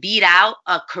and beat out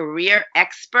a career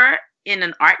expert in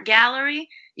an art gallery,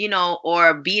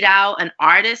 or beat out an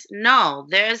artist. No,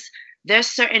 there's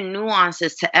certain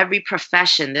nuances to every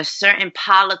profession. There's certain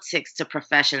politics to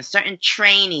professions, certain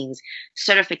trainings,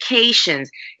 certifications.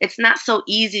 It's not so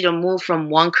easy to move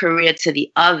from one career to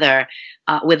the other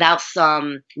without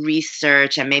some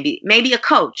research and maybe a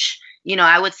coach.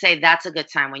 I would say that's a good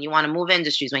time when you want to move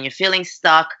industries, when you're feeling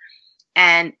stuck,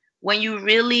 and when you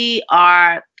really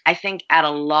are, I think, at a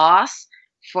loss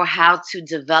for how to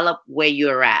develop where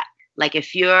you're at. Like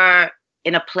if you're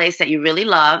in a place that you really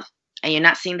love and you're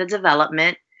not seeing the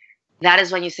development, that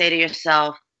is when you say to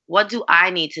yourself, what do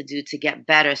I need to do to get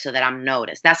better so that I'm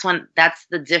noticed? That's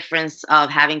the difference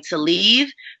of having to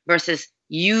leave versus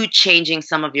you changing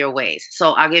some of your ways.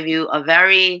 So I'll give you a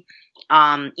very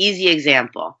easy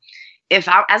example.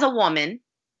 As a woman,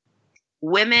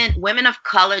 women of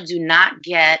color do not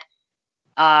get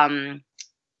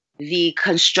the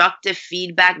constructive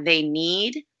feedback they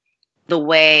need the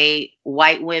way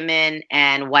white women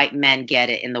and white men get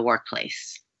it in the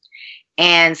workplace.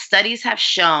 And studies have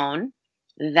shown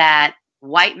that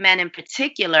white men in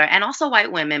particular, and also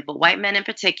white women, but white men in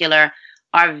particular,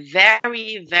 are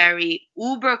very, very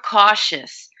uber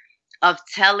cautious of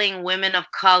telling women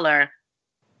of color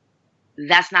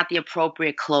that's not the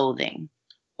appropriate clothing,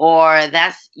 or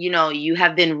that's, you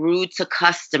have been rude to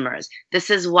customers. This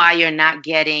is why you're not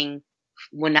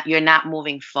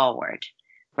moving forward,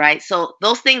 right? So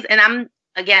those things, and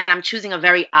I'm choosing a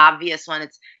very obvious one.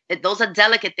 Those are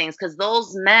delicate things because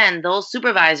those men, those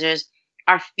supervisors,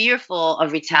 are fearful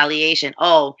of retaliation.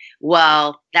 Oh,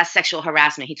 well, that's sexual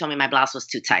harassment. He told me my blouse was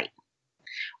too tight.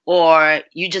 Or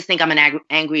you just think I'm an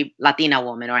angry Latina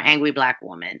woman or angry Black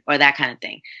woman or that kind of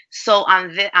thing. So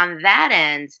on that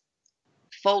end,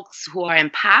 folks who are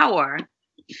in power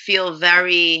feel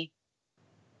very,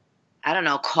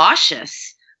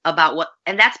 cautious about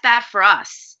and that's bad for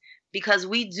us because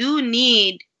we're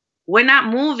not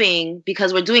moving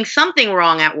because we're doing something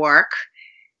wrong at work,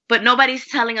 but nobody's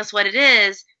telling us what it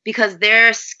is because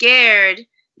they're scared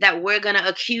that we're going to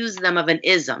accuse them of an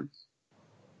ism.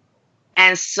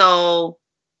 And so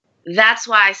that's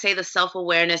why I say the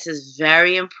self-awareness is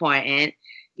very important.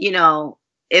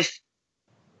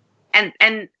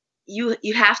 And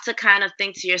you have to kind of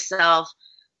think to yourself,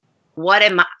 what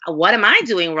am I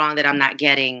doing wrong that I'm not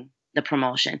getting the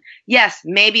promotion? Yes,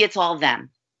 maybe it's all them.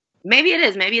 Maybe it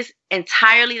is. Maybe it's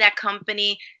entirely that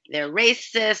company. They're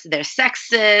racist. They're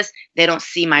sexist. They don't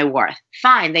see my worth.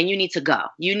 Fine. Then you need to go.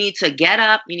 You need to get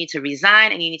up. You need to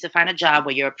resign. And you need to find a job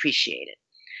where you're appreciated.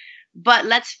 But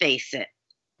let's face it.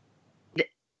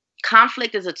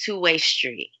 Conflict is a two-way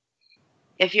street.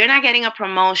 If you're not getting a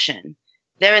promotion,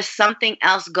 there is something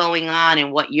else going on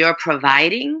in what you're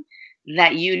providing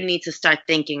that you need to start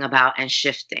thinking about and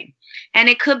shifting. And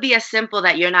it could be as simple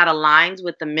that you're not aligned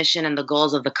with the mission and the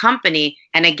goals of the company.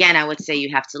 And again, I would say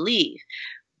you have to leave.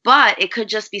 But it could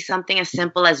just be something as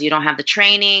simple as you don't have the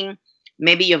training.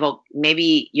 Maybe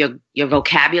your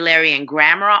vocabulary and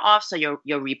grammar are off, so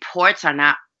your reports are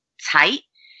not tight.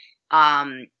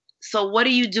 So what are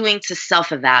you doing to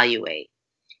self-evaluate?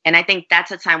 And I think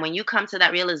that's a time when you come to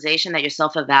that realization that you're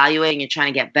self-evaluating, you're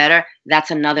trying to get better.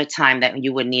 That's another time that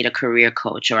you would need a career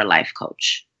coach or a life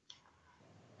coach.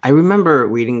 I remember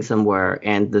reading somewhere,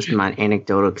 and this is my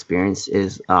anecdotal experience,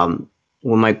 is when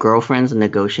my girlfriends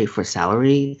negotiate for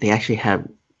salary, they actually have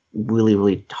really,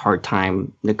 really hard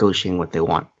time negotiating what they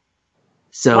want.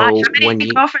 So wow, how many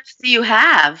girlfriends do you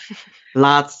have?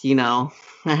 Lots,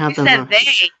 I have you said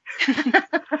they.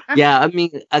 Yeah, I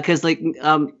mean, because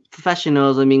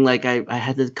professionals, I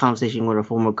had this conversation with a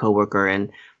former coworker,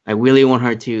 and I really want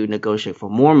her to negotiate for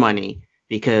more money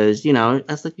because,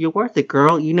 that's like, you're worth it,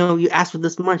 girl. You asked for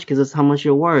this much because it's how much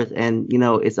you're worth. And,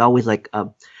 it's always like,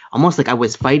 almost like I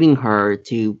was fighting her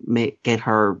to get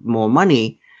her more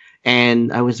money.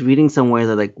 And I was reading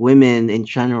somewhere that women in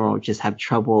general just have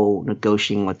trouble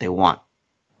negotiating what they want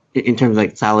in terms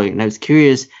of salary. And I was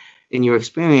curious, in your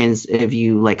experience, if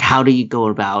you how do you go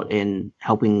about in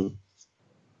helping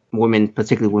women,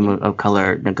 particularly women of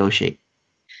color, negotiate?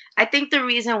 I think the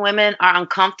reason women are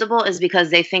uncomfortable is because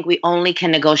they think we only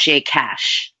can negotiate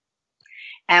cash.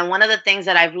 And one of the things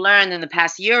that I've learned in the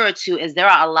past year or two is there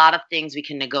are a lot of things we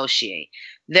can negotiate.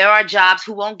 There are jobs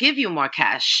who won't give you more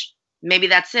cash. Maybe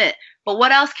that's it. But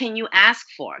what else can you ask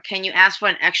for? Can you ask for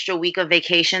an extra week of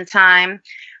vacation time?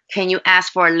 Can you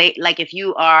ask for if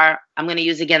you are, I'm going to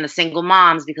use again the single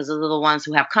moms because those are the ones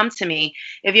who have come to me.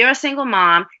 If you're a single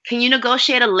mom, can you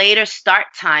negotiate a later start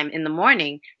time in the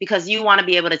morning because you want to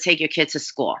be able to take your kid to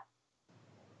school?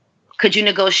 Could you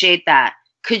negotiate that?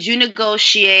 Could you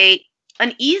negotiate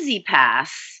an easy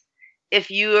pass if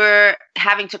you're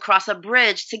having to cross a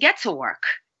bridge to get to work?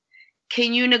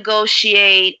 Can you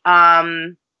negotiate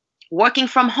working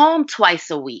from home twice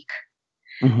a week?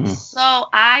 Mm-hmm. So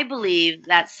I believe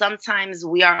that sometimes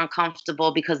we are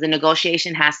uncomfortable because the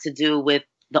negotiation has to do with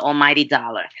the almighty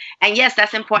dollar. And yes,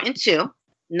 that's important too.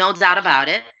 No doubt about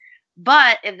it.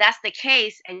 But if that's the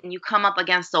case and you come up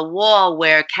against a wall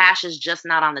where cash is just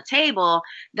not on the table,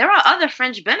 there are other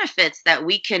fringe benefits that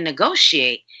we can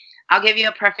negotiate. I'll give you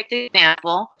a perfect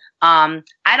example. I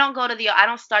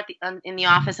don't start in the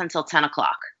office until 10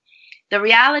 o'clock. The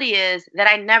reality is that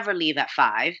I never leave at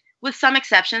 5. With some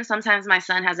exceptions. Sometimes my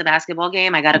son has a basketball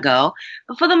game. I got to go.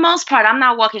 But for the most part, I'm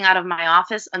not walking out of my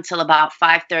office until about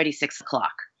 5:30, 6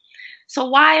 o'clock. So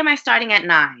why am I starting at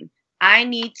 9? I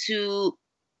need to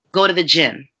go to the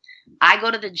gym. I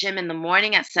go to the gym in the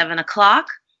morning at 7 o'clock.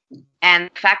 And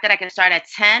the fact that I can start at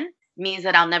 10 means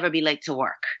that I'll never be late to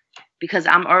work because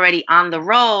I'm already on the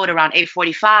road around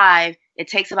 8:45. it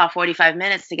takes about 45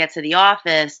 minutes to get to the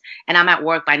office, and I'm at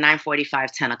work by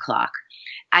 9:45, 10 o'clock.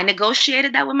 I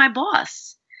negotiated that with my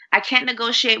boss. I can't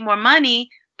negotiate more money,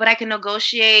 but I can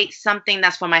negotiate something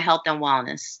that's for my health and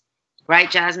wellness. Right,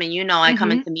 Jasmine? You know, I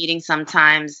come into meetings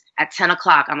sometimes at 10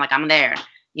 o'clock. I'm like, I'm there,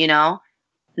 you know?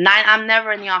 9, I'm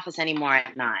never in the office anymore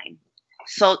at 9.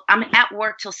 So I'm at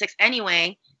work till 6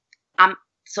 anyway.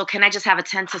 So can I just have a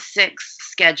 10 to 6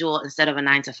 schedule instead of a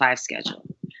 9 to 5 schedule?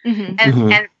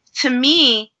 And to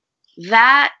me,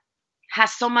 that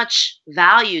has so much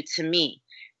value to me,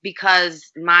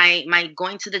 because my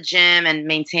going to the gym and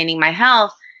maintaining my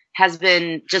health has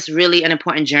been just really an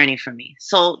important journey for me.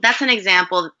 So that's an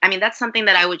example. I mean, that's something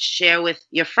that I would share with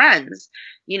your friends.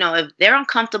 You know, if they're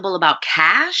uncomfortable about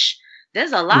cash,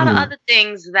 there's a lot of other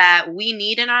things that we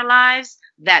need in our lives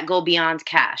that go beyond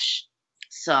cash.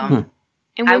 So,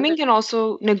 and women can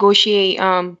also negotiate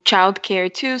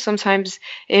childcare too. Sometimes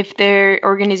if their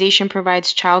organization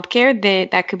provides childcare,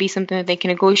 that could be something that they can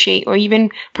negotiate, or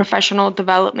even professional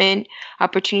development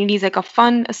opportunities, like a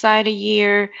fund aside a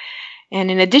year. And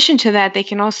in addition to that, they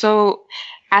can also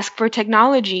ask for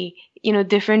technology, you know,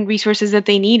 different resources that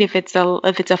they need. If it's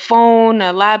a phone,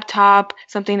 a laptop,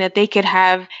 something that they could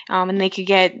have, and they could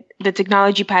get the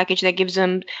technology package that gives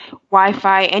them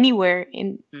Wi-Fi anywhere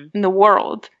in the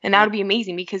world. And that would be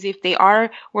amazing, because if they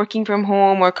are working from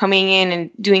home or coming in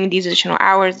and doing these additional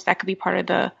hours, that could be part of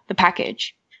the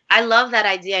package. I love that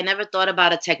idea. I never thought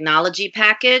about a technology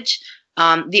package.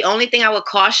 The only thing I would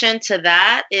caution to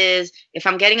that is, if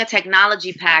I'm getting a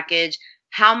technology package,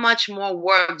 how much more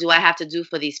work do I have to do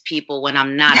for these people when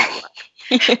I'm not at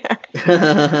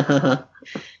work?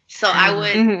 So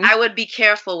I would be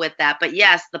careful with that. But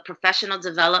yes, the professional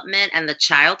development and the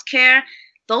childcare,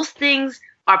 those things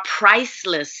are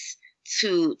priceless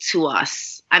to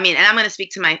us. I mean, and I'm going to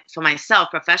speak for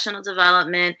myself. Professional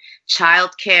development,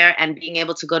 childcare, and being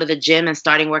able to go to the gym and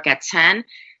starting work at 10.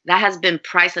 That has been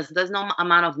priceless. There's no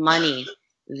amount of money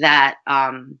that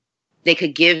they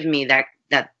could give me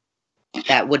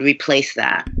that would replace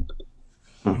that.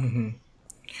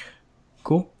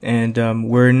 Cool. And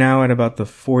we're now at about the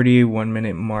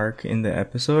 41-minute mark in the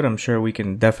episode. I'm sure we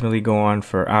can definitely go on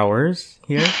for hours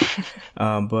here.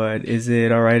 But is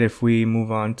it all right if we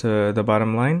move on to the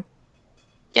bottom line?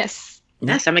 Yes.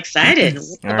 Yes, I'm excited.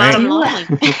 All right. Bottom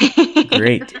line.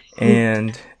 Great.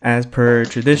 And as per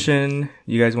tradition,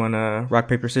 you guys want to rock,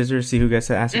 paper, scissors, see who gets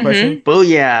to ask a question?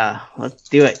 Booyah. Let's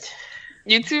do it.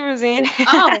 You too, Rosann.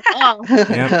 Oh.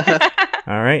 Yep.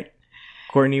 All right.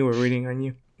 Courtney, we're waiting on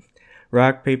you.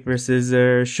 Rock, paper,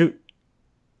 scissors, shoot.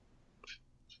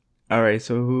 All right.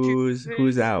 So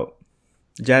who's out?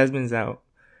 Jasmine's out.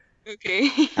 Okay.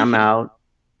 I'm out.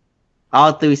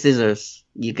 All 3 scissors.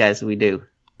 You guys, we do.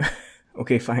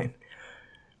 Okay, fine.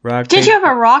 Rock. Did you have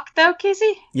a rock though,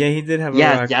 Casey? Yeah, he did have a rock.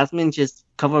 Yeah, Jasmine just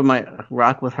covered my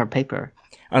rock with her paper.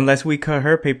 Unless we cut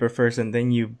her paper first and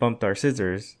then you bumped our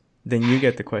scissors, then you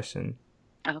get the question.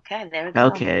 Okay, there we go.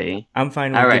 Okay. I'm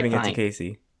fine with giving it to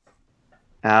Casey.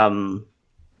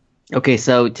 Okay,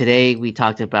 so today we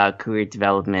talked about career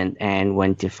development and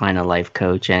when to find a life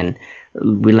coach, and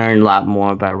we learned a lot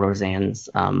more about Rosann's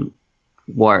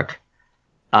work.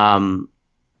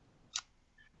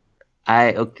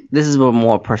 This is a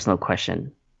more personal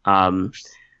question.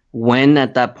 When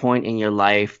at that point in your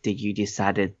life did you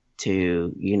decided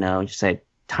to, just say,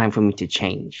 time for me to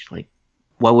change? Like,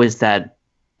 what was that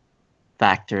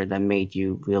factor that made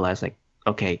you realize, like,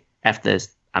 okay, F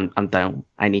this, I'm done.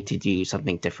 I need to do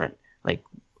something different.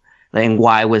 And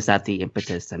why was that the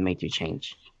impetus that made you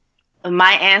change?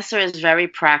 My answer is very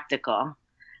practical.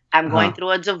 I'm going through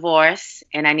a divorce,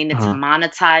 and I needed to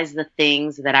monetize the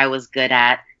things that I was good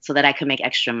at so that I could make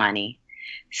extra money.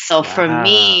 So for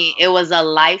me, it was a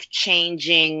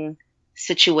life-changing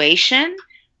situation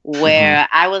where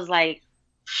I was like,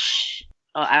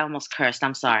 oh, I almost cursed.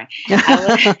 I'm sorry.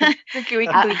 I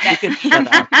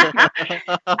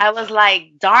was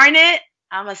like, darn it,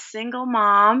 I'm a single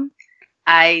mom.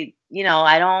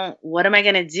 What am I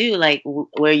going to do? Like,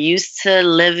 we're used to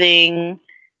living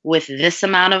with this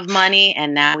amount of money,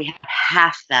 and now we have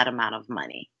half that amount of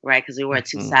money, right? Because we were a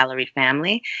 2-salary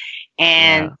family.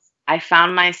 And I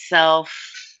found myself,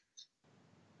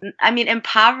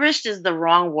 impoverished is the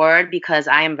wrong word, because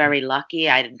I am very lucky.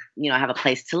 I have a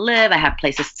place to live. I have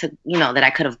places to, that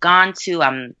I could have gone to.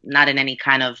 I'm not in any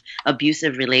kind of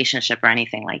abusive relationship or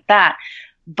anything like that.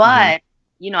 But,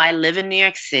 I live in New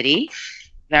York City,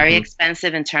 very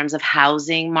expensive in terms of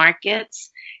housing markets.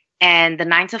 And the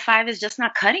 9-to-5 is just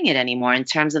not cutting it anymore in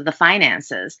terms of the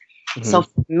finances. So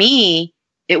for me,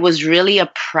 it was really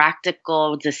a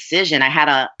practical decision. I had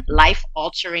a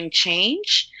life-altering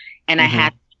change, and I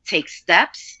had to take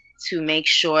steps to make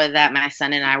sure that my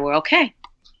son and I were okay.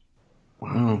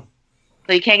 Wow.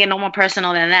 So you can't get no more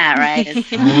personal than that, right?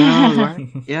 Right.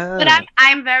 Yeah. But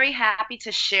I'm very happy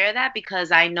to share that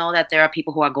because I know that there are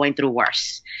people who are going through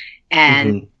worse.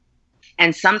 And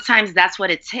and sometimes that's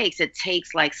what it takes. It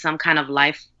takes like some kind of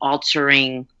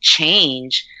life-altering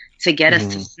change to get us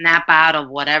to snap out of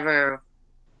whatever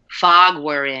fog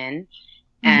we're in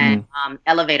and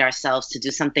elevate ourselves to do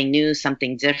something new,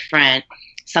 something different,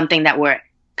 something that we're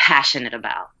passionate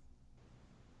about.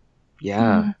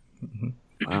 Yeah.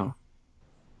 Wow.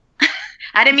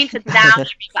 I didn't mean to down you.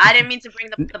 I didn't mean to bring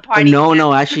the party.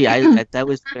 No. Actually, I that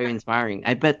was very inspiring.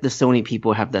 I bet there's so many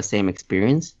people have that same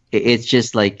experience. It's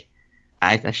just like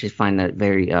I actually find that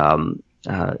very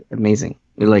amazing.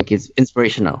 Like it's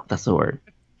inspirational. That's the word.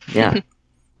 Yeah.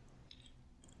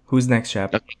 Who's next,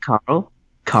 Chap? Okay,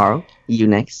 Carl, you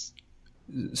next.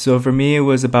 So for me, it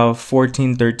was about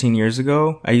 14, 13 years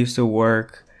ago. I used to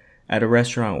work at a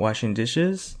restaurant washing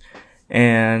dishes,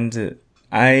 and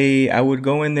I would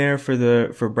go in there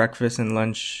for breakfast and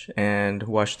lunch and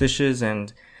wash dishes,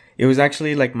 and it was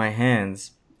actually like my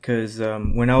hands, because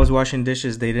when I was washing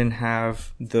dishes, they didn't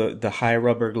have the high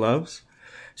rubber gloves,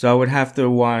 so I would have to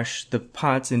wash the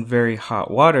pots in very hot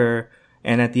water,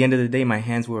 and at the end of the day, my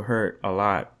hands would hurt a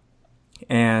lot.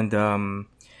 And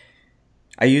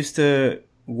I used to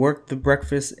work the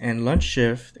breakfast and lunch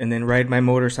shift and then ride my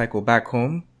motorcycle back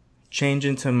home, change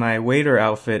into my waiter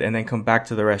outfit, and then come back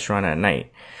to the restaurant at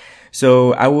night.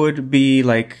 So I would be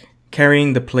like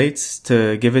carrying the plates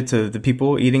to give it to the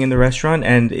people eating in the restaurant,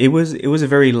 and it was a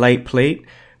very light plate,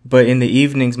 but in the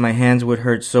evenings my hands would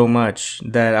hurt so much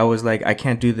that I was like, I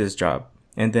can't do this job.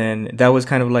 And then that was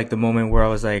kind of like the moment where I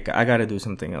was like, I gotta do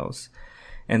something else.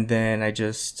 And then I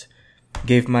just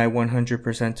gave my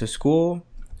 100% to school.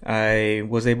 I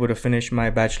was able to finish my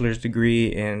bachelor's degree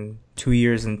in 2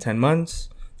 years and 10 months.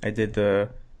 I did the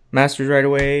master's right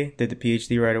away, did the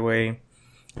PhD right away,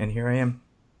 and here I am.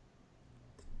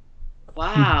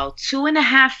 Wow,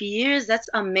 2.5 years? That's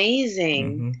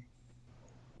amazing.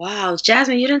 Wow,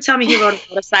 Jasmine, you didn't tell me he rode a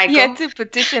motorcycle. You had to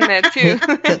petition that too.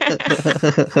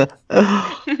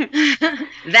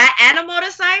 That and a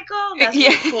motorcycle? That's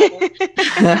really cool.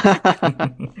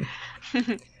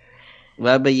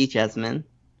 What about you, Jasmine?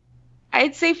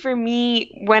 I'd say for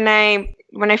me, when I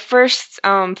first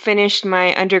finished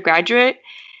my undergraduate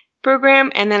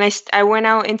program, and then I went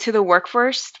out into the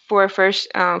workforce for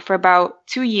about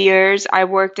 2 years. I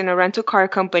worked in a rental car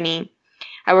company.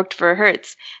 I worked for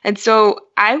Hertz. And so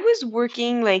I was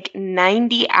working like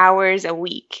 90 hours a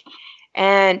week.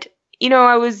 And,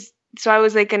 I was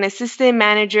like an assistant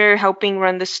manager helping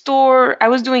run the store. I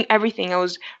was doing everything. I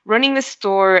was running the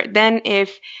store. Then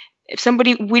if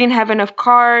we didn't have enough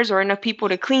cars or enough people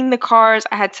to clean the cars,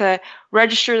 I had to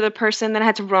register the person. Then I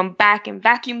had to run back and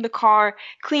vacuum the car,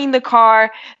 clean the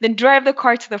car, then drive the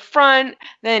car to the front.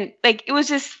 Then it was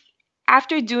just,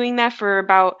 after doing that for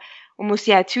about almost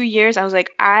 2 years, I was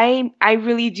like, I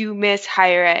really do miss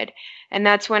higher ed. And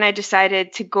that's when I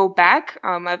decided to go back.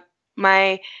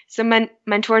 Some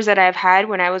mentors that I've had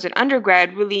when I was an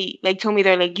undergrad really told me,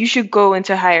 they're like, you should go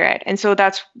into higher ed. And so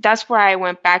that's where I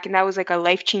went back, and that was like a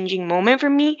life-changing moment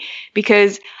for me,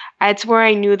 because that's where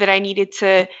I knew that I needed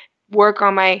to work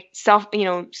on my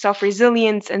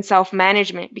self-resilience and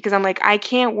self-management, because I'm like, I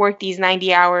can't work these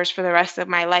 90 hours for the rest of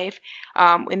my life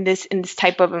in this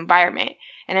type of environment.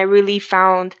 And I really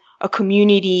found a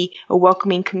community, a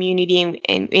welcoming community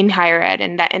in higher ed,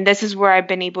 and this is where I've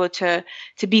been able to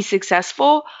be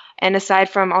successful. And aside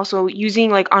from also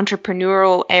using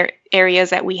entrepreneurial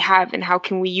areas that we have, and how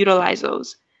can we utilize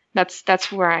those,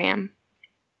 that's where I am.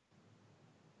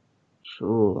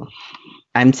 Cool.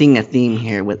 I'm seeing a theme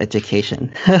here with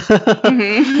education.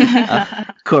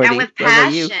 Courtney, and with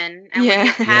passion, and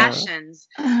with passions.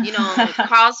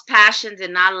 Carl's passion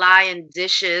did not lie in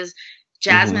dishes.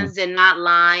 Jasmine's did not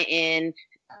lie in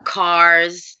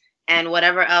cars and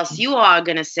whatever else you are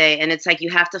going to say. And it's like, you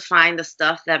have to find the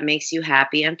stuff that makes you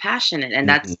happy and passionate. And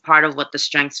that's part of what the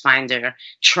Strengths Finder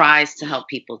tries to help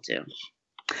people do.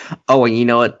 Oh, and you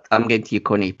know what? I'm getting to you,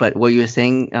 Courtney. But what you were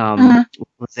saying,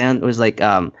 Rosann, was like,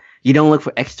 you don't look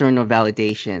for external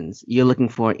validations. You're looking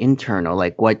for internal,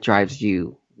 like what drives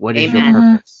you? What is your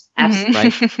purpose?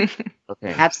 Absolutely. Right?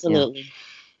 Okay. Absolutely. Yeah.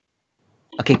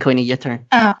 Okay, Courtney, your turn.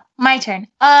 Oh, my turn.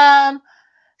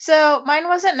 So mine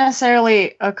wasn't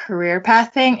necessarily a career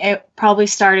path thing. It probably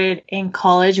started in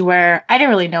college, where I didn't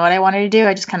really know what I wanted to do.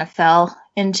 I just kind of fell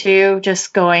into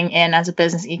just going in as a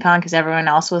business econ because everyone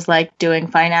else was doing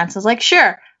finance. I was like,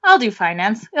 sure, I'll do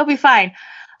finance. It'll be fine.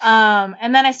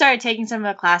 And then I started taking some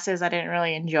of the classes I didn't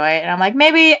really enjoy. And I'm like,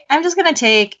 maybe I'm just going to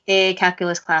take a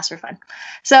calculus class for fun.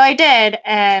 So I did,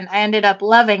 and I ended up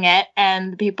loving it.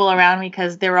 And the people around me,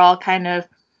 because they were all kind of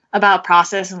about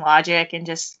process and logic and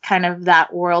just kind of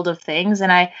that world of things.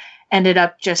 And I ended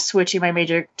up just switching my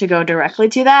major to go directly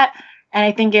to that. And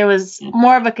I think it was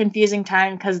more of a confusing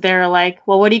time because they're like,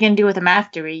 well, what are you going to do with a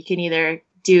math degree? You can either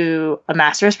do a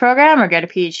master's program or get a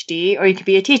PhD, or you could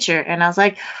be a teacher. And I was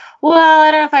like, well,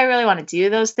 I don't know if I really want to do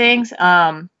those things.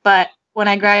 But when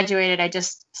I graduated, I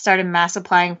just started mass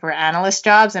applying for analyst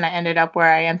jobs, and I ended up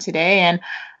where I am today. And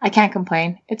I can't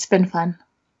complain. It's been fun.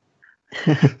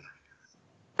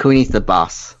 Cooney's the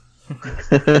boss.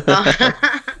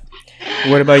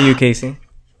 What about you, Casey?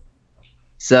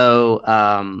 So,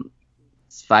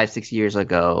 5-6 years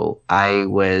ago, I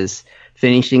was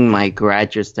finishing my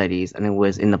graduate studies, and I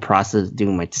was in the process of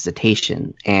doing my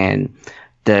dissertation. And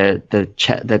the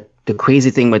crazy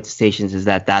thing with dissertations is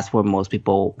that that's where most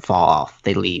people fall off.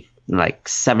 They leave. Like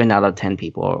 7 out of 10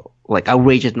 people, like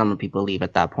outrageous number of people leave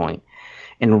at that point.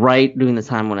 And right during the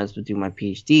time when I was doing my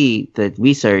PhD, the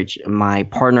research, my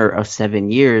partner of 7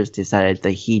 years decided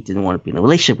that he didn't want to be in a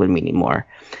relationship with me anymore.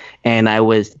 And I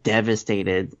was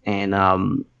devastated. And I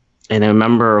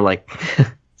remember, like,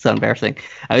 so embarrassing.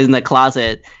 I was in the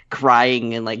closet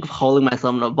crying and like holding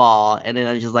myself in a ball. And then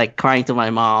I was just like crying to my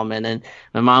mom. And then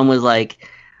my mom was like,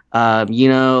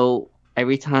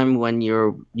 every time when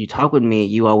you talk with me,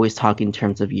 you always talk in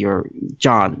terms of your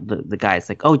John, the guy. It's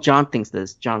like, oh, John thinks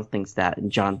this, John thinks that,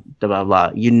 and John blah blah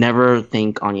blah. You never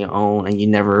think on your own, and you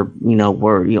never,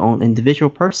 were your own individual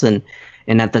person.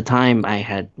 And at the time, I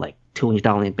had like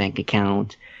 $200 in a bank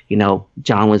account.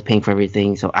 John was paying for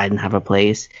everything, so I didn't have a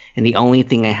place, and the only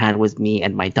thing I had was me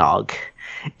and my dog.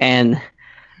 And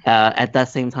at that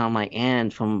same time, my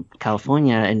aunt from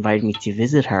California invited me to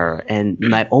visit her, and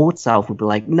my old self would be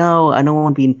like, no, I don't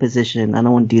want to be in position. I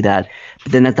don't want to do that.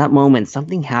 But then at that moment,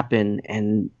 something happened,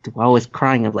 and while I was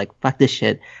crying, I was like, fuck this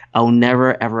shit. I'll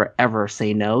never, ever, ever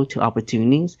say no to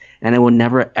opportunities, and I will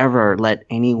never, ever let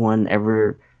anyone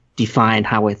ever define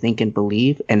how I think and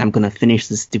believe, and I'm going to finish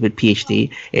this stupid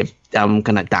PhD if I'm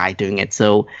going to die doing it.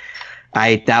 So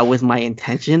that was my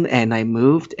intention, and I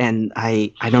moved, and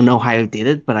I don't know how I did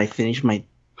it, but I finished my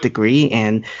degree,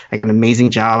 and I got an amazing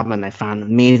job, and I found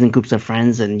amazing groups of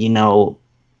friends, and and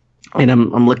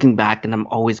I'm looking back, and I'm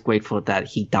always grateful that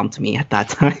he dumped me at that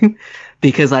time,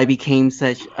 because I became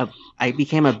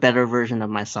a better version of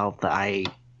myself that I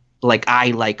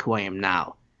like who I am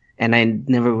now. And I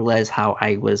never realized how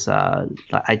I was, I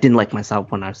didn't like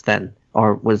myself when I was then,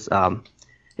 or was,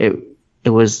 it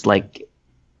was like,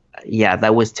 yeah,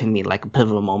 that was to me like a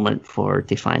pivotal moment for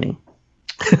defining.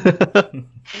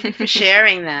 For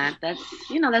sharing that.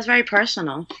 That's very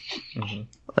personal.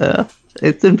 Mm-hmm.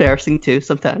 It's embarrassing too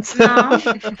sometimes. No.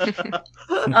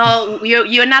 Oh,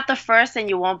 you're not the first, and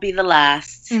you won't be the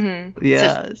last. Mm-hmm.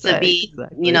 Yeah. To be,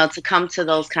 exactly. To come to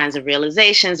those kinds of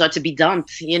realizations, or to be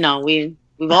dumped.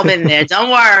 We've all been there. Don't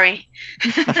worry.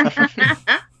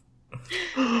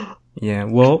 Yeah,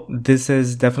 well, this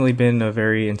has definitely been a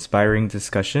very inspiring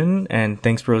discussion, and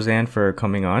thanks, Rosann, for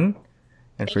coming on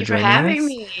and Thank for you joining for having us.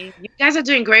 me. You guys are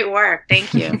doing great work.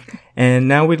 Thank you. And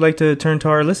now we'd like to turn to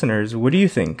our listeners. What do you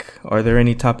think? Are there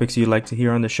any topics you'd like to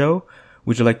hear on the show?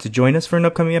 Would you like to join us for an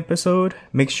upcoming episode?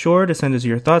 Make sure to send us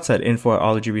your thoughts at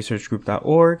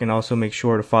info@ologyresearchgroup.org, and also make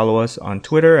sure to follow us on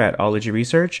Twitter at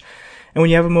 @ologyresearch. And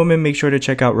when you have a moment, make sure to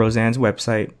check out Rosann's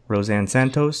website,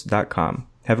 rosannsantos.com.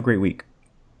 Have a great week.